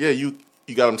 and you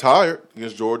got him tired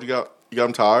against Georgia. You got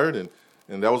him tired, and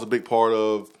that was a big part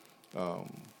of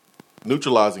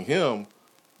neutralizing him.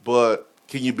 But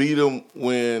can you beat him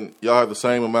when y'all have the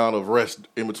same amount of rest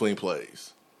in between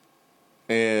plays?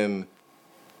 And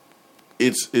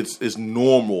it's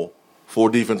normal for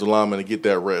defensive linemen to get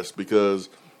that rest because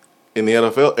in the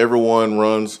NFL,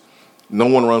 no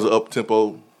one runs an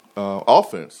up-tempo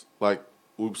offense like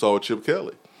we saw with Chip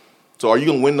Kelly. So are you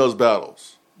going to win those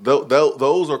battles?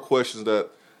 Those are questions that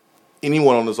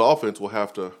anyone on this offense will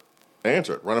have to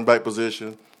answer. Running back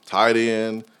position, tight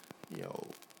end,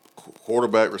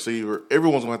 quarterback, receiver.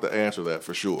 Everyone's going to have to answer that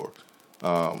for sure.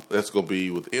 That's going to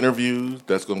be with interviews.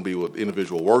 That's going to be with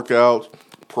individual workouts,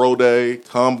 pro day,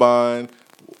 combine,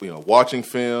 watching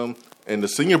film. And the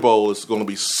Senior Bowl is going to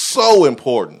be so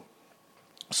important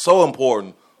for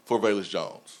Velus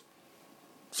Jones.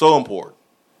 So important.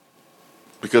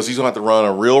 Because he's going to have to run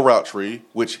a real route tree,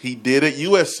 which he did at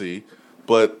USC,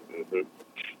 but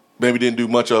maybe didn't do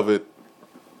much of it,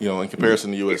 in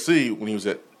comparison to USC when he was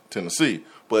at Tennessee.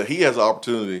 But he has the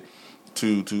opportunity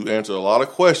to answer a lot of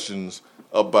questions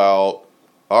about,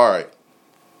 all right,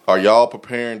 are y'all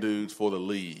preparing dudes for the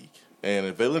league? And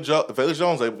if Velus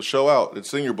Jones is able to show out at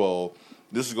Senior Bowl,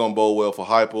 this is going to bode well for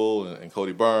Heupel and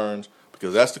Cody Burns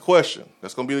because that's the question.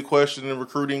 That's going to be the question in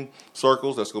recruiting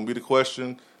circles. That's going to be the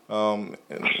question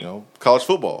in college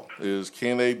football is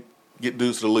can they get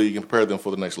dudes to the league and prepare them for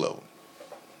the next level?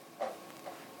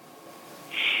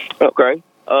 Okay.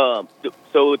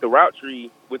 So with the route tree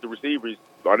with the receivers,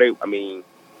 are they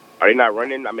not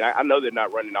running? I mean, I know they're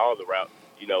not running all the routes,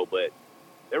 but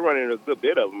they're running a good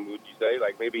bit of them, would you say?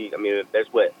 Like maybe,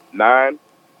 that's what, nine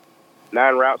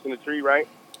routes in the tree, right?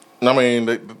 I mean,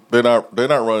 they're not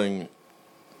running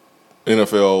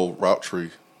NFL route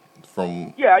tree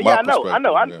from I know. I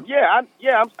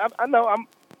know.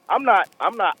 I'm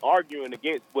not arguing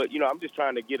against, but I'm just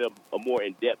trying to get a more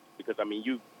in depth because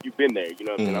you've been there,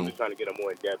 what I'm saying? I'm just trying to get a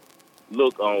more in depth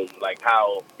look on like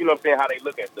how how they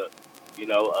look at stuff,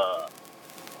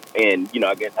 and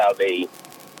I guess how they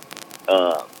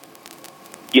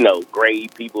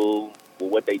grade people for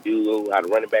what they do, how the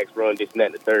running backs run, this and that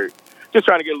and the third. Just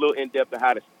trying to get a little in depth of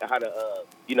how the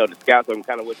scouts are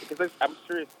kind of what, because I'm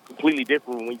sure it's completely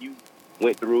different when you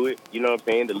went through it. You know what I'm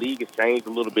saying? The league has changed a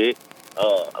little bit. A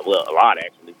lot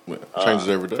actually. It changes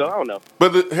every day. So I don't know.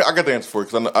 But I got the answer for you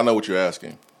because I know what you're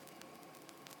asking.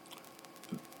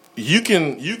 You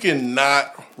can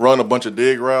not run a bunch of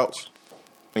dig routes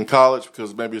in college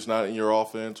because maybe it's not in your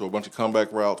offense, or a bunch of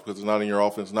comeback routes because it's not in your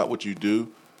offense, not what you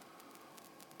do.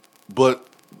 But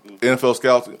NFL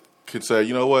scouts can say,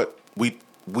 you know what, we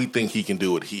think he can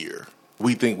do it here.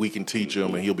 We think we can teach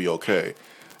him and he'll be okay.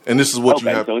 And this is what you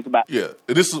have. So it's about And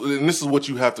this is what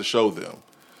you have to show them.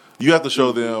 You have to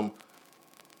show them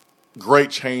great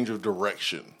change of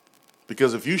direction,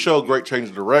 because if you show great change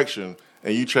of direction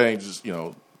and you change,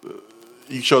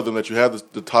 you show them that you have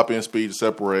the top end speed to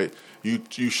separate.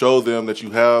 You show them that you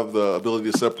have the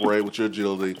ability to separate with your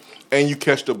agility, and you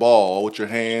catch the ball with your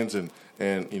hands, and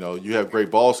you have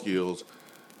great ball skills.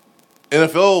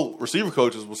 NFL receiver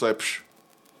coaches will say,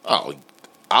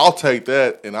 I'll take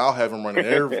that, and I'll have him running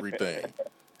everything.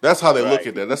 That's how they look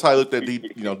at that. That's how they looked at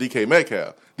DK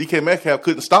Metcalf. DK Metcalf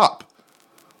couldn't stop,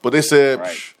 but they said,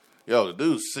 the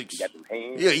dude's six.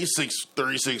 He's 6'3",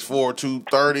 6'4",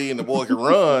 230, and the boy can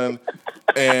run,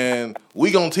 and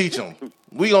we gonna teach him.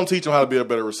 We gonna teach him how to be a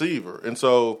better receiver. And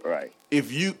so,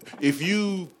 if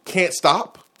you can't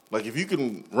stop, like if you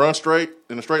can run straight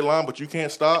in a straight line, but you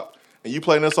can't stop, and you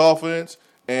play in this offense,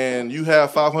 and you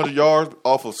have 500 yards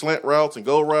off of slant routes and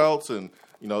go routes, and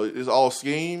it's all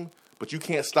scheme, but you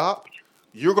can't stop,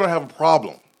 you're gonna have a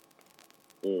problem.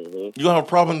 Mm-hmm. You're gonna have a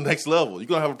problem in the next level. You're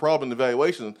gonna have a problem in the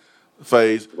evaluation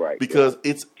phase, because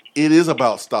it is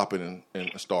about stopping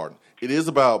and starting. It is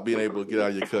about being able to get out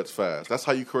of your cuts fast. That's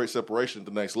how you create separation at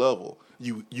the next level.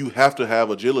 You have to have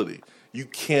agility. You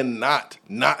cannot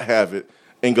not have it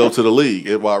and go to the league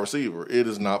at wide receiver. It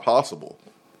is not possible.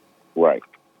 Right.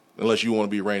 Unless you want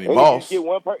to be Randy Moss. You get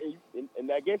one person,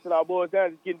 and I guess it all boils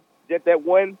down to getting just that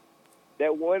one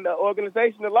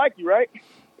organization that like you, right?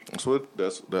 That's what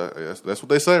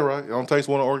they say, right? It only takes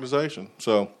one organization.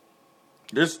 So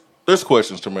there's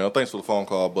questions, Termel. Thanks for the phone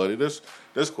call, buddy. There's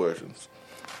questions.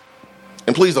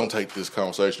 And please don't take this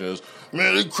conversation as,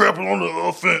 man, they crapping on the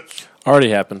offense. Already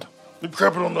happened. They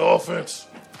crapping on the offense.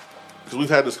 Because we've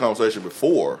had this conversation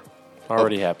before.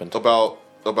 Already happened. About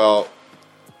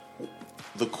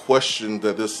the question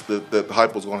that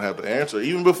Hype was going to have to answer,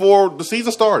 even before the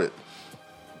season started.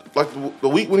 Like the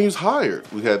week when he was hired,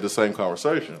 we had the same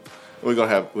conversation. And we're gonna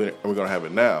have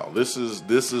it now. This is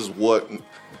what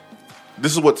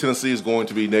Tennessee is going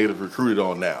to be negatively recruited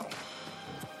on now.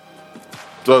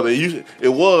 So it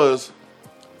was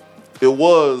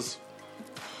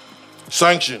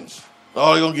sanctions.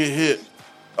 Oh, they're gonna get hit.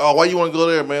 Oh, why you want to go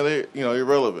there, man? They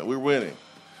irrelevant. We're winning.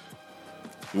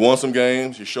 You won some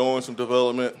games. You're showing some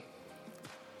development.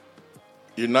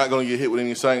 You're not going to get hit with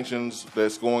any sanctions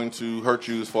that's going to hurt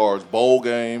you as far as bowl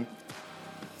game.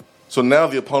 So now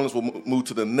the opponents will move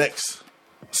to the next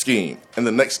scheme. And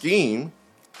the next scheme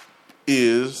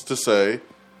is to say,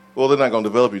 well, they're not going to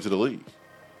develop you to the league.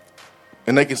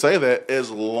 And they can say that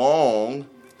as long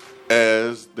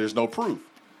as there's no proof.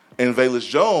 And Velus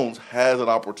Jones has an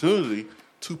opportunity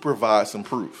to provide some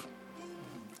proof.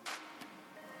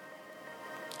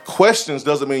 Questions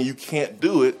doesn't mean you can't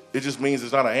do it. It just means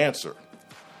it's not an answer.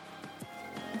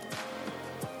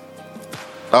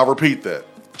 I'll repeat that.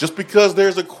 Just because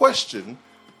there's a question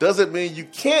doesn't mean you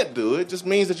can't do it. It just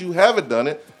means that you haven't done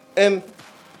it, and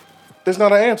there's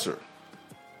not an answer.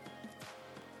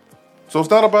 So it's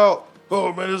not about,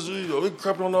 oh, man, they're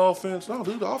crapping on the offense. No,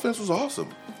 dude, the offense was awesome.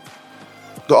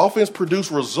 The offense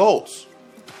produced results.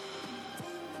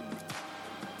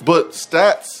 But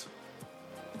stats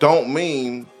don't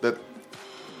mean that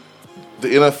the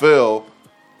NFL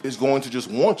is going to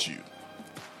just want you.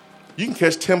 You can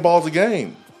catch 10 balls a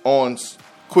game on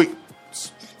quick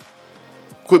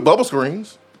bubble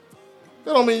screens.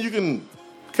 That don't mean you can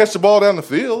catch the ball down the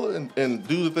field and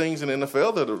do the things in the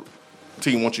NFL that a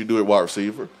team wants you to do at wide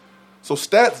receiver. So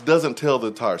stats doesn't tell the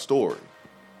entire story.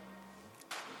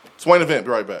 Swain Event,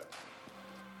 be right back.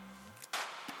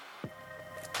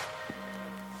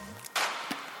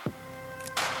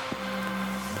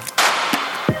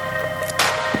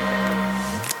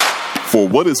 For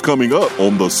what is coming up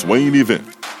on the Swain Event.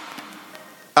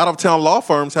 Out-of-town law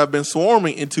firms have been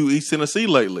swarming into East Tennessee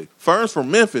lately. Firms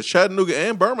from Memphis, Chattanooga,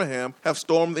 and Birmingham have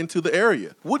stormed into the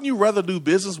area. Wouldn't you rather do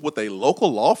business with a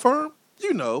local law firm?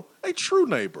 You know, a true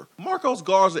neighbor. Marcos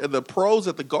Garza and the pros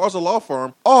at the Garza Law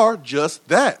Firm are just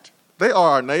that. They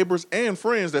are our neighbors and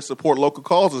friends that support local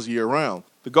causes year-round.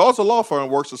 The Garza Law Firm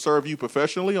works to serve you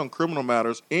professionally on criminal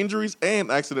matters, injuries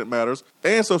and accident matters,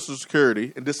 and Social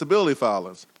Security and disability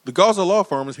filings. The Garza Law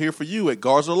Firm is here for you at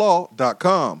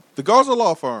GarzaLaw.com. The Garza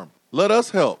Law Firm. Let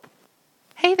us help.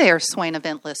 Hey there, Swain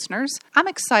event listeners. I'm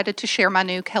excited to share my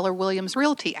new Keller Williams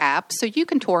Realty app so you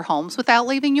can tour homes without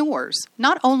leaving yours.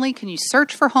 Not only can you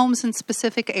search for homes in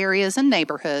specific areas and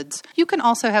neighborhoods, you can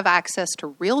also have access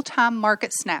to real-time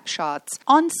market snapshots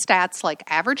on stats like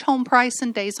average home price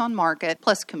and days on market,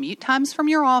 plus commute times from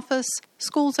your office,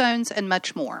 school zones, and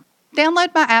much more.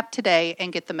 Download my app today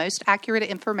and get the most accurate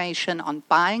information on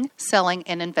buying, selling,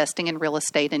 and investing in real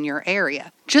estate in your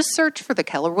area. Just search for the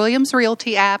Keller Williams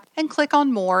Realty app and click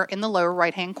on More in the lower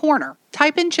right-hand corner.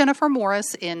 Type in Jennifer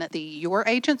Morris in the Your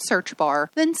Agent search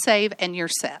bar, then save and you're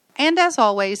set. And as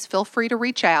always, feel free to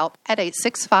reach out at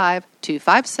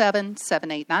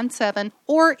 865-257-7897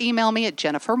 or email me at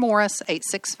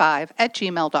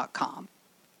jennifermorris865@gmail.com.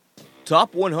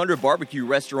 Top 100 barbecue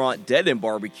restaurant Dead End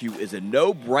Barbecue is a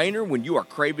no-brainer when you are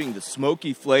craving the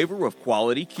smoky flavor of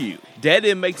quality Q. Dead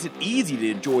End makes it easy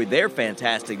to enjoy their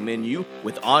fantastic menu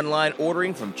with online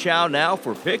ordering from Chow Now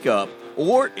for pickup.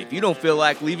 Or if you don't feel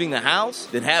like leaving the house,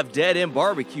 then have Dead End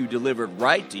Barbecue delivered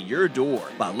right to your door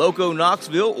by Loco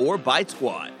Knoxville or Bite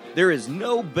Squad. There is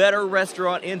no better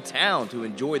restaurant in town to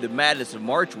enjoy the madness of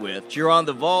March with. Cheer on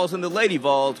the Vols and the Lady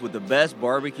Vols with the best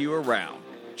barbecue around.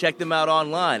 Check them out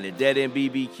online at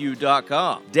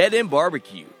deadendbbq.com. Dead End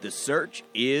Barbecue. The search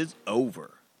is over.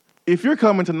 If you're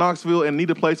coming to Knoxville and need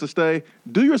a place to stay,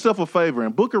 do yourself a favor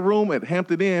and book a room at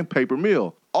Hampton Inn Paper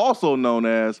Mill, also known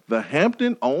as the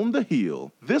Hampton on the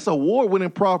Hill. This award-winning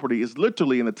property is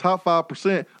literally in the top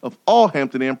 5% of all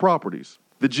Hampton Inn properties.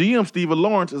 The GM, Stephen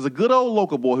Lawrence, is a good old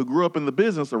local boy who grew up in the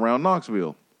business around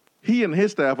Knoxville. He and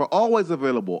his staff are always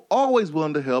available, always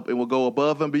willing to help, and will go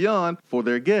above and beyond for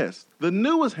their guests. The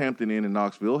newest Hampton Inn in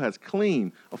Knoxville has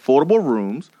clean, affordable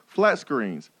rooms, flat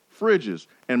screens, fridges,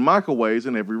 and microwaves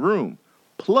in every room.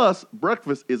 Plus,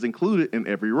 breakfast is included in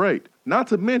every rate. Not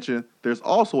to mention, there's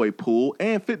also a pool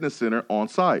and fitness center on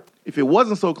site. If it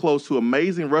wasn't so close to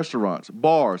amazing restaurants,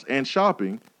 bars, and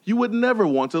shopping, you would never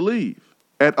want to leave.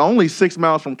 At only 6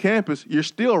 miles from campus, you're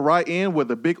still right in where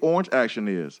the big orange action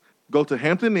is. Go to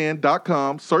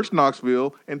HamptonInn.com, search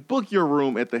Knoxville, and book your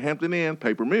room at the Hampton Inn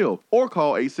Paper Mill or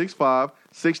call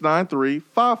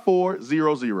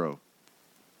 865-693-5400.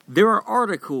 There are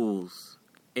articles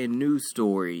and news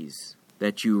stories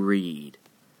that you read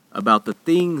about the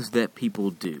things that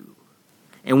people do.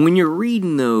 And when you're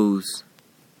reading those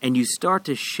and you start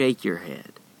to shake your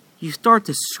head, you start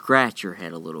to scratch your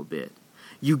head a little bit.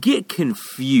 You get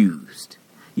confused.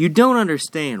 You don't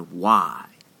understand why.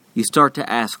 You start to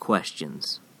ask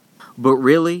questions. But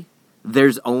really,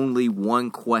 there's only one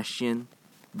question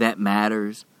that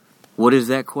matters. What is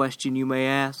that question, you may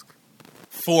ask?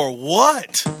 For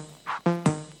what?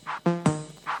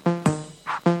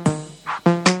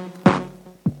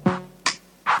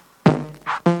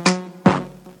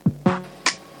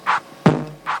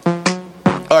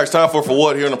 All right, it's time for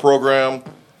What here on the program.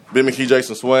 Ben McKee,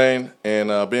 Jason Swain. And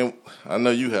Ben, I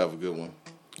know you have a good one.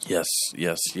 Yes.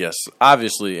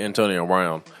 Obviously, Antonio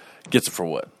Brown gets it for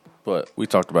what? But we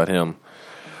talked about him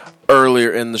earlier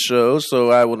in the show,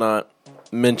 so I will not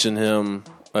mention him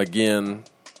again.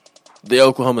 The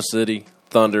Oklahoma City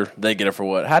Thunder, they get it for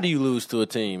what? How do you lose to a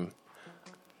team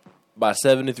by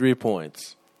 73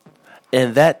 points?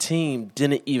 And that team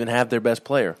didn't even have their best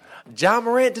player. John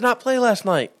Morant did not play last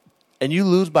night. And you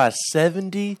lose by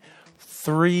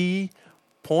 73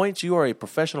 points? You are a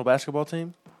professional basketball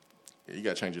team? Yeah, you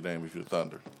got to change your name if you're the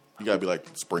Thunder. You got to be like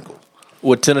Sprinkle.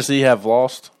 Would Tennessee have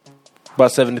lost by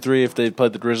 73 if they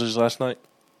played the Grizzlies last night?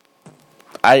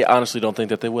 I honestly don't think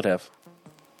that they would have.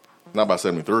 Not by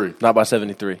 73. Not by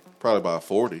 73. Probably by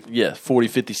 40. Yeah, 40,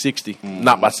 50, 60.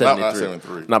 Not by 73. Not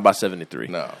 73. Not by 73.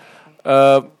 No.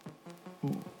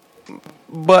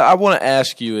 But I want to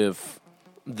ask you if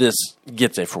this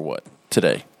gets a for what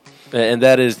today. And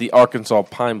that is the Arkansas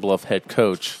Pine Bluff head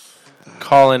coach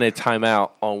calling a timeout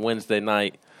on Wednesday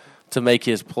night to make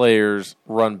his players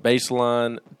run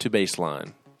baseline to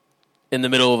baseline in the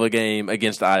middle of a game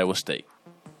against Iowa State.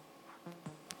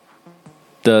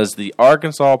 Does the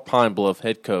Arkansas Pine Bluff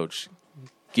head coach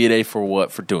get a for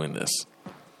what for doing this?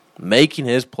 Making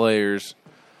his players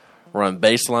run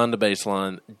baseline to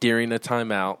baseline during a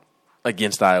timeout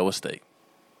against Iowa State.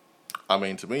 I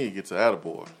mean, to me, he gets an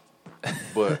attaboy.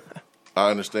 But I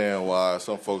understand why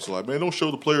some folks are like, man, don't show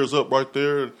the players up right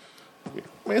there. I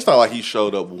mean, it's not like he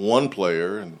showed up one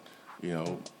player and,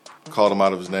 called him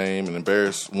out of his name and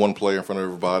embarrassed one player in front of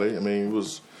everybody. I mean, it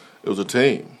was a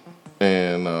team.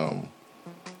 And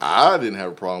I didn't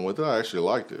have a problem with it. I actually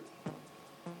liked it.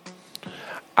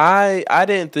 I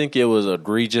didn't think it was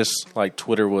egregious like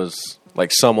Twitter was,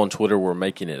 like some on Twitter were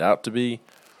making it out to be.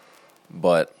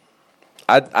 But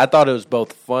I thought it was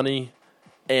both funny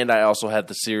And I also had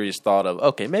the serious thought of,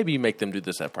 okay, maybe you make them do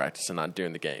this at practice and not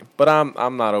during the game. But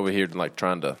I'm not over here like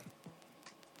trying to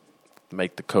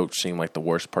make the coach seem like the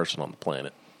worst person on the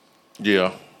planet.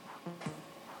 Yeah.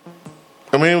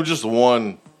 I mean, it was just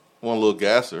one little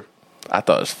gasser. I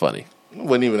thought it was funny. It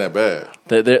wasn't even that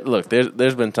bad. Look,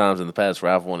 there's been times in the past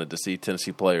where I've wanted to see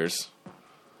Tennessee players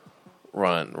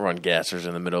run gassers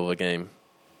in the middle of a game.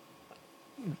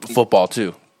 Football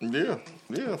too. Yeah,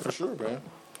 for sure, man.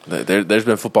 There's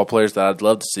been football players that I'd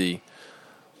love to see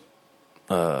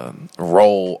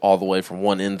roll all the way from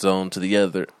one end zone to the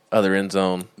other end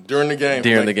zone during the game.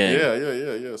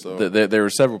 Yeah. So there were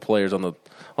several players on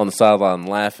the sideline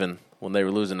laughing when they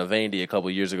were losing to Vandy a couple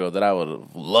of years ago that I would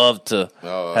have loved to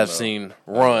have seen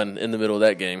run in the middle of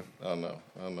that game. I know.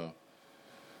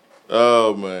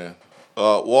 Oh man,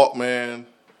 Walkman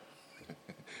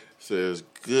says,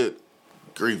 "Good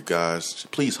grief, guys!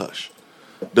 Please hush."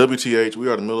 WTH, we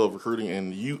are in the middle of recruiting,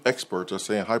 and you experts are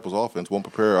saying Heupel's offense won't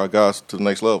prepare our guys to the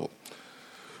next level.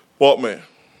 Walkman,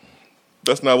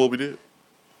 that's not what we did.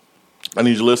 I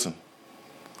need you to listen.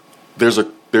 There's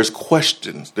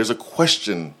questions. There's a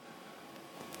question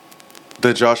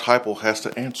that Josh Heupel has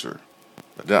to answer.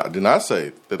 I did not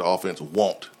say that the offense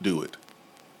won't do it.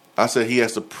 I said he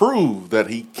has to prove that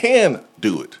he can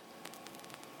do it.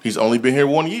 He's only been here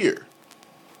 1 year.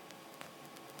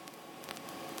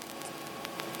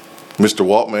 Mr.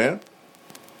 Waltman,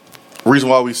 reason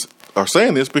why we are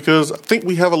saying this because I think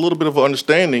we have a little bit of an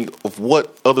understanding of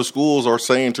what other schools are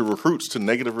saying to recruits to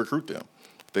negative recruit them.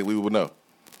 I think we would know.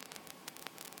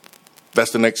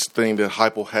 That's the next thing that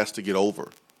Heupel has to get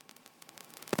over.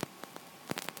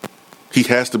 He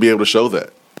has to be able to show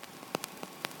that.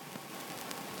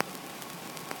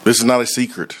 This is not a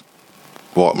secret,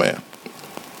 Waltman.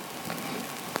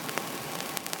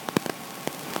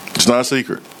 It's not a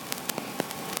secret.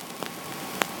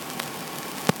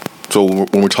 So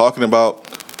when we're talking about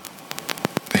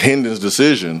Hendon's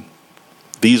decision,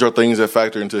 these are things that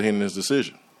factor into Hendon's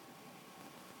decision.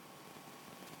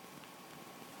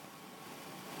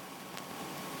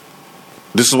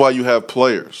 This is why you have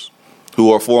players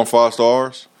who are 4 and 5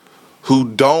 stars who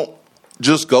don't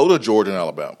just go to Georgia and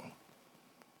Alabama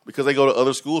because they go to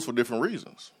other schools for different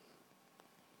reasons.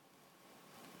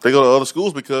 They go to other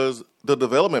schools because the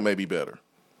development may be better.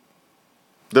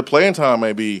 Their playing time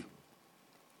may be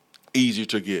easier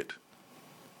to get.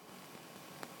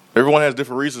 Everyone has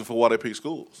different reasons for why they pick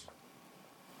schools.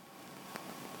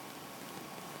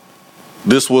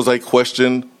 This was a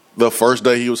question the first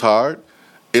day he was hired.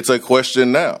 It's a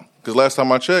question now. Because last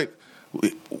time I checked,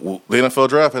 the NFL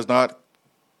draft has not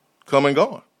come and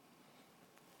gone.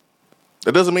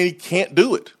 That doesn't mean he can't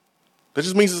do it. That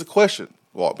just means it's a question,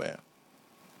 Waltman.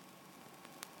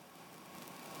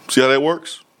 See how that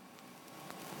works?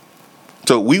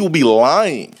 So we will be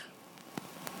lying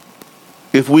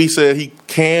if we said he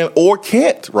can or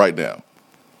can't right now.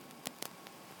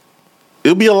 It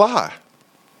would be a lie.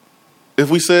 If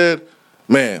we said,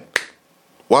 man,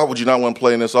 why would you not want to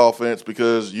play in this offense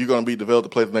because you're going to be developed to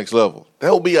play at the next level?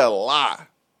 That would be a lie.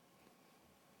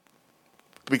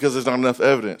 Because there's not enough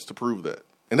evidence to prove that.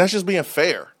 And that's just being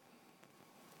fair.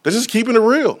 That's just keeping it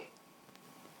real.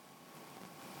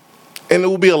 And it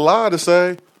would be a lie to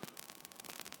say,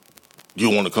 you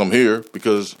want to come here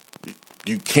because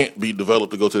you can't be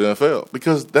developed to go to the NFL,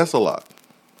 because that's a lie.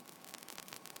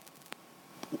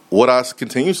 What I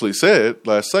continuously said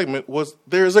last segment was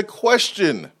there is a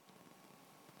question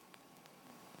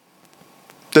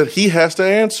that he has to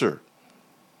answer.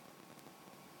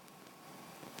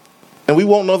 And we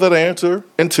won't know that answer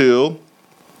until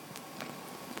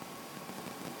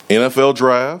NFL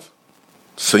draft,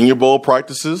 Senior Bowl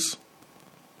practices,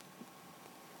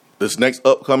 this next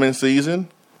upcoming season,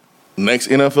 next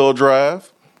NFL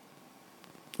draft,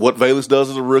 what Velus does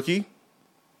as a rookie.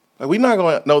 Like, we're not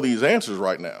going to know these answers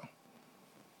right now.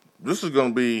 This is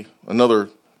going to be another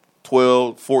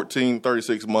 12, 14,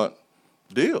 36-month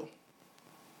deal.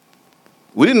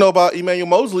 We didn't know about Emmanuel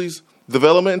Mosley's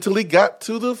development until he got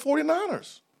to the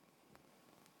 49ers.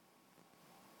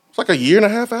 It's like a year and a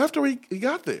half after he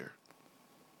got there.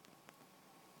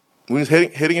 When he's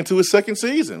heading into his second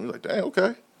season. We're like, dang,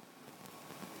 okay.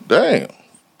 Damn.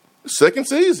 Second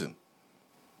season.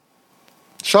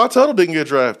 Shaw Tuttle didn't get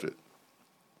drafted.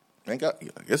 I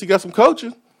guess he got some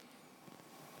coaching.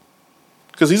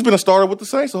 Because he's been a starter with the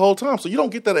Saints the whole time. So you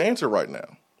don't get that answer right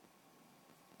now.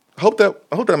 I hope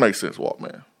that makes sense,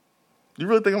 Waltman. You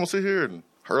really think I'm going to sit here and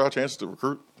hurt our chances to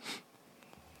recruit?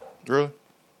 Really?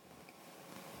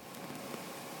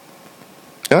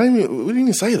 We didn't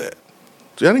even say that.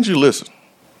 See, I need you to listen.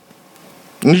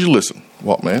 I need you to listen,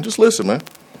 Waltman. Just listen, man.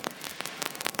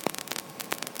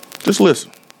 Just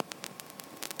listen.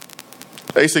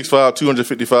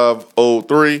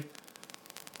 865-255-03.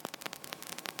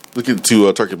 Let's get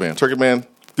to Turkey Man. Turkey Man,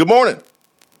 good morning.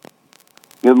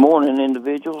 Good morning,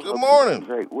 individuals. Good morning.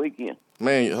 Great weekend.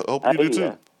 Man, I hope you do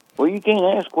too. Well, you can't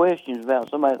ask questions about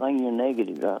somebody thinking you're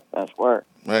negative, I swear.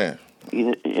 Man.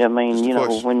 I mean, you know,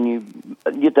 question. when you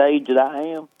get the age that I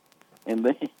am and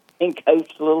been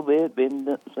coached a little bit, been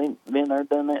there,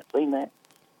 done that, seen that,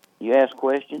 you ask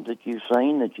questions that you've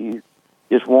seen that you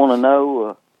just want to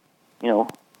know, you know,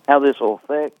 how this will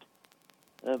affect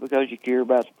because you care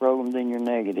about the program, then you're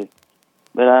negative.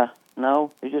 But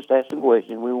no, it's just asking a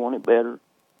question. We want it better.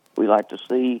 We like to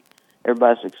see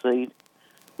everybody succeed.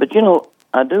 But, you know,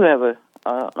 I do have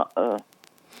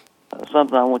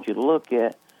something I want you to look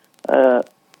at.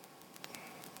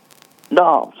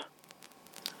 Dobbs.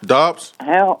 Dobbs?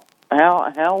 How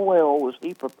well was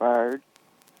he prepared,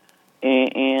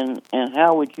 and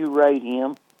how would you rate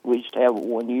him? We just have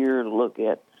 1 year to look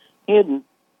at Hendon,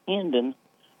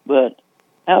 but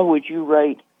how would you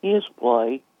rate his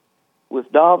play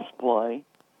with Dobbs' play,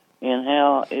 and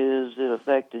how is it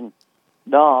affecting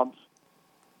Dobbs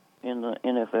in the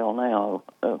NFL now?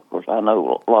 Of course, I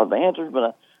know a lot of the answers,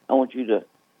 but I want you to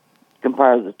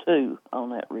compare the two on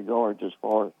that regard as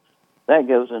far as that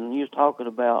goes. And you was talking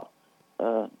about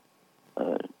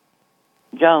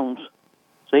Jones.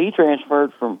 So he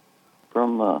transferred from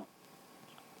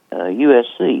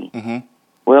USC. Mm-hmm.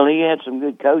 Well, he had some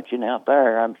good coaching out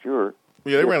there, I'm sure.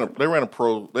 Yeah, they ran a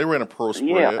pro spread.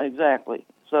 Yeah, exactly.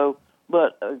 So,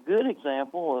 but a good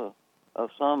example of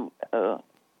some of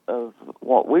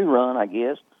what we run, I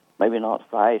guess, maybe not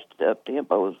fast up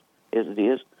tempo as it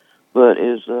is, but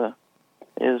is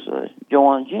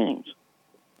Joanne Jennings.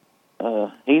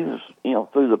 He was, you know,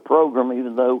 through the program,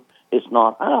 even though it's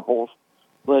not Apples,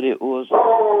 but it was.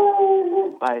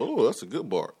 Oh, that's a good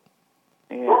bark.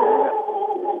 Yeah,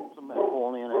 somebody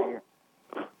pulling in here.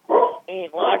 He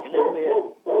ain't liking it a bit.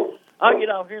 I'll get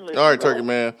off here and listen. All right, Turkey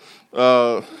Man.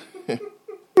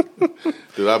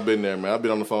 Dude, I've been there, man. I've been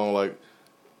on the phone, like,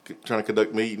 trying to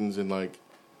conduct meetings, and, like,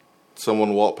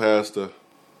 someone walked past the,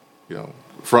 you know,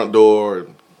 front door,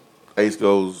 and Ace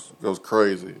goes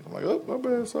crazy. I'm like, oh, my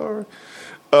bad, sorry.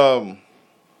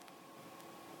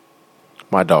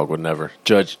 My dog would never.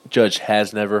 Judge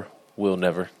has never, will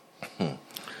never.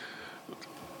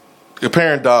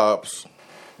 Comparing Dobbs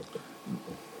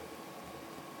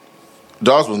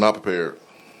was not prepared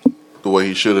the way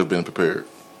he should have been prepared,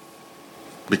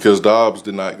 because Dobbs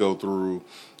did not go through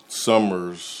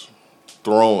summers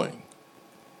throwing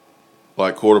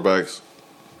like quarterbacks.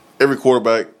 Every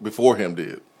quarterback before him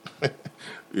did.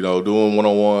 You know, doing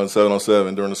 1-on-1,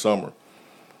 7-on-7 during the summer.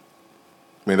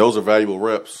 I mean, those are valuable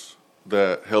reps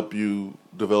that help you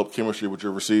develop chemistry with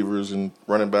your receivers and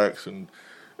running backs and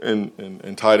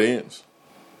tight ends.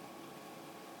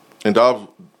 And Dobbs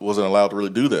wasn't allowed to really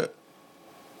do that.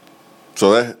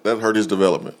 So that hurt his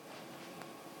development.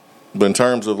 But in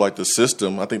terms of, like, the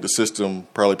system, I think the system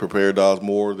probably prepared Dobbs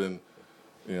more than,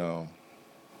 you know,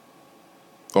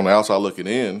 on the outside looking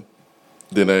in,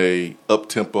 than a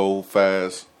up-tempo,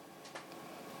 fast,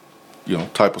 you know,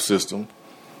 type of system.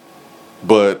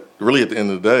 But really, at the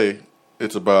end of the day,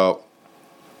 it's about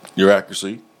your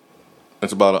accuracy.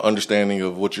 It's about an understanding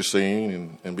of what you're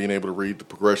seeing and being able to read the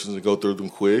progressions and go through them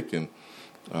quick, and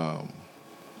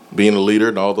being a leader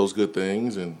and all those good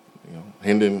things. And, you know,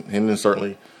 Hendon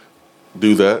certainly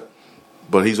do that.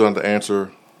 But he's going to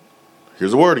answer,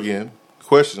 here's the word again,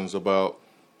 questions about,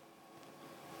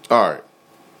 all right,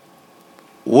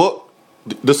 what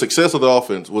the success of the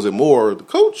offense, was it more the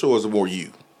coach or was it more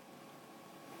you?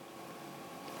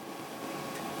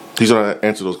 He's going to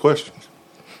answer those questions.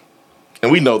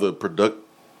 And we know the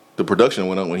production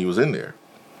went up when he was in there.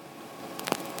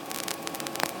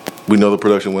 We know the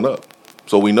production went up.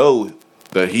 So we know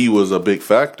that he was a big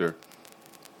factor.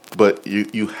 But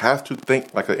you have to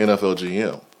think like an NFL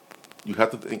GM. You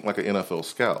have to think like an NFL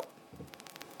scout.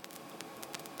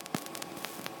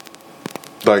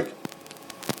 Like,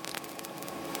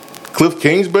 Cliff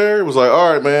Kingsbury was like,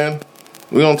 all right, man,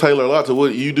 we're going to tailor a lot to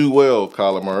what you do well,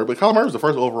 Kyler Murray. But Kyler Murray was the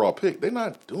first overall pick. They're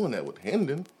not doing that with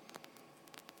Hendon.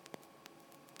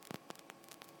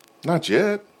 Not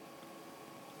yet.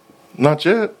 Not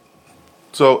yet.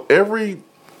 So every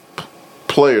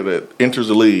player that enters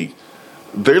the league,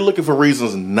 they're looking for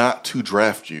reasons not to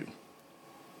draft you.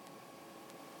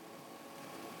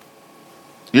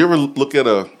 You ever look at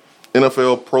a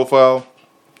NFL profile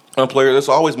on a player, that's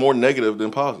always more negative than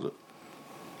positive.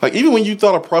 Like, even when you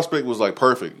thought a prospect was, like,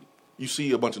 perfect, you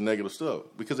see a bunch of negative stuff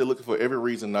because they're looking for every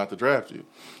reason not to draft you.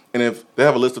 And if they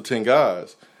have a list of 10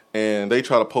 guys and they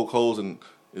try to poke holes in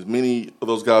as many of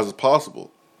those guys as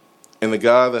possible. And the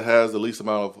guy that has the least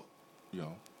amount of,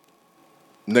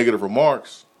 negative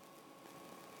remarks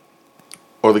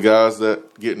are the guys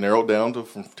that get narrowed down to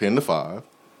from 10 to 5,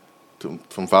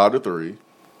 from 5 to 3,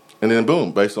 and then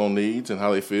boom, based on needs and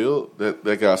how they feel,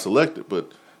 that guy's selected.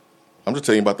 But I'm just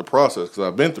telling you about the process because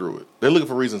I've been through it. They're looking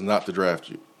for reasons not to draft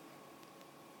you.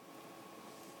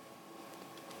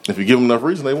 If you give them enough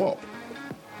reason, they won't.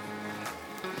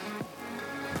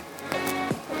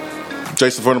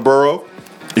 Jason from the Borough,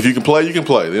 if you can play, you can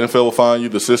play. The NFL will find you.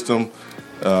 The system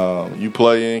you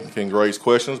play in can raise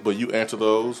questions, but you answer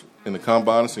those in the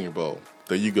Combine and Senior Bowl.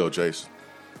 There you go, Jason.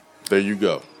 There you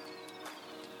go.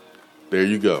 There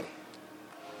you go.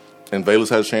 And Bayless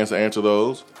has a chance to answer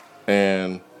those.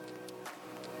 And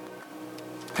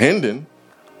Hendon,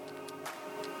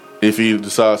 if he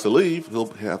decides to leave,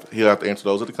 he'll have to answer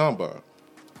those at the Combine.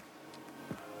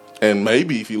 And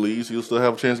maybe if he leaves, he'll still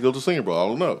have a chance to go to Senior Bowl. I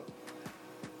don't know.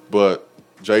 But,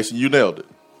 Jason, you nailed it.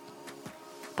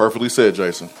 Perfectly said,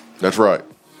 Jason. That's right.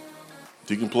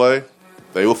 If you can play,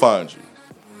 they will find you.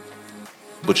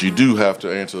 But you do have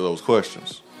to answer those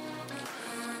questions.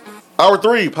 Hour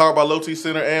 3, powered by Low T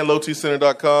Center and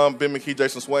lowtcenter.com. Ben McKee,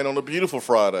 Jason Swain on a beautiful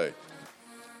Friday.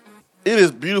 It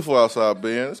is beautiful outside,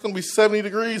 Ben. It's going to be 70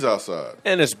 degrees outside.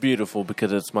 And it's beautiful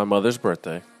because it's my mother's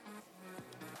birthday.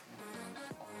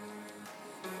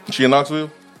 Is she in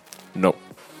Knoxville? Nope.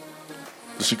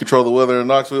 Does she control the weather in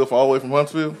Knoxville all the way from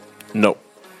Huntsville? Nope.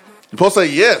 You're supposed to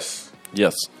say yes.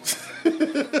 Yes.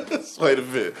 Wait a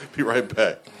minute. Be right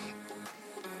back.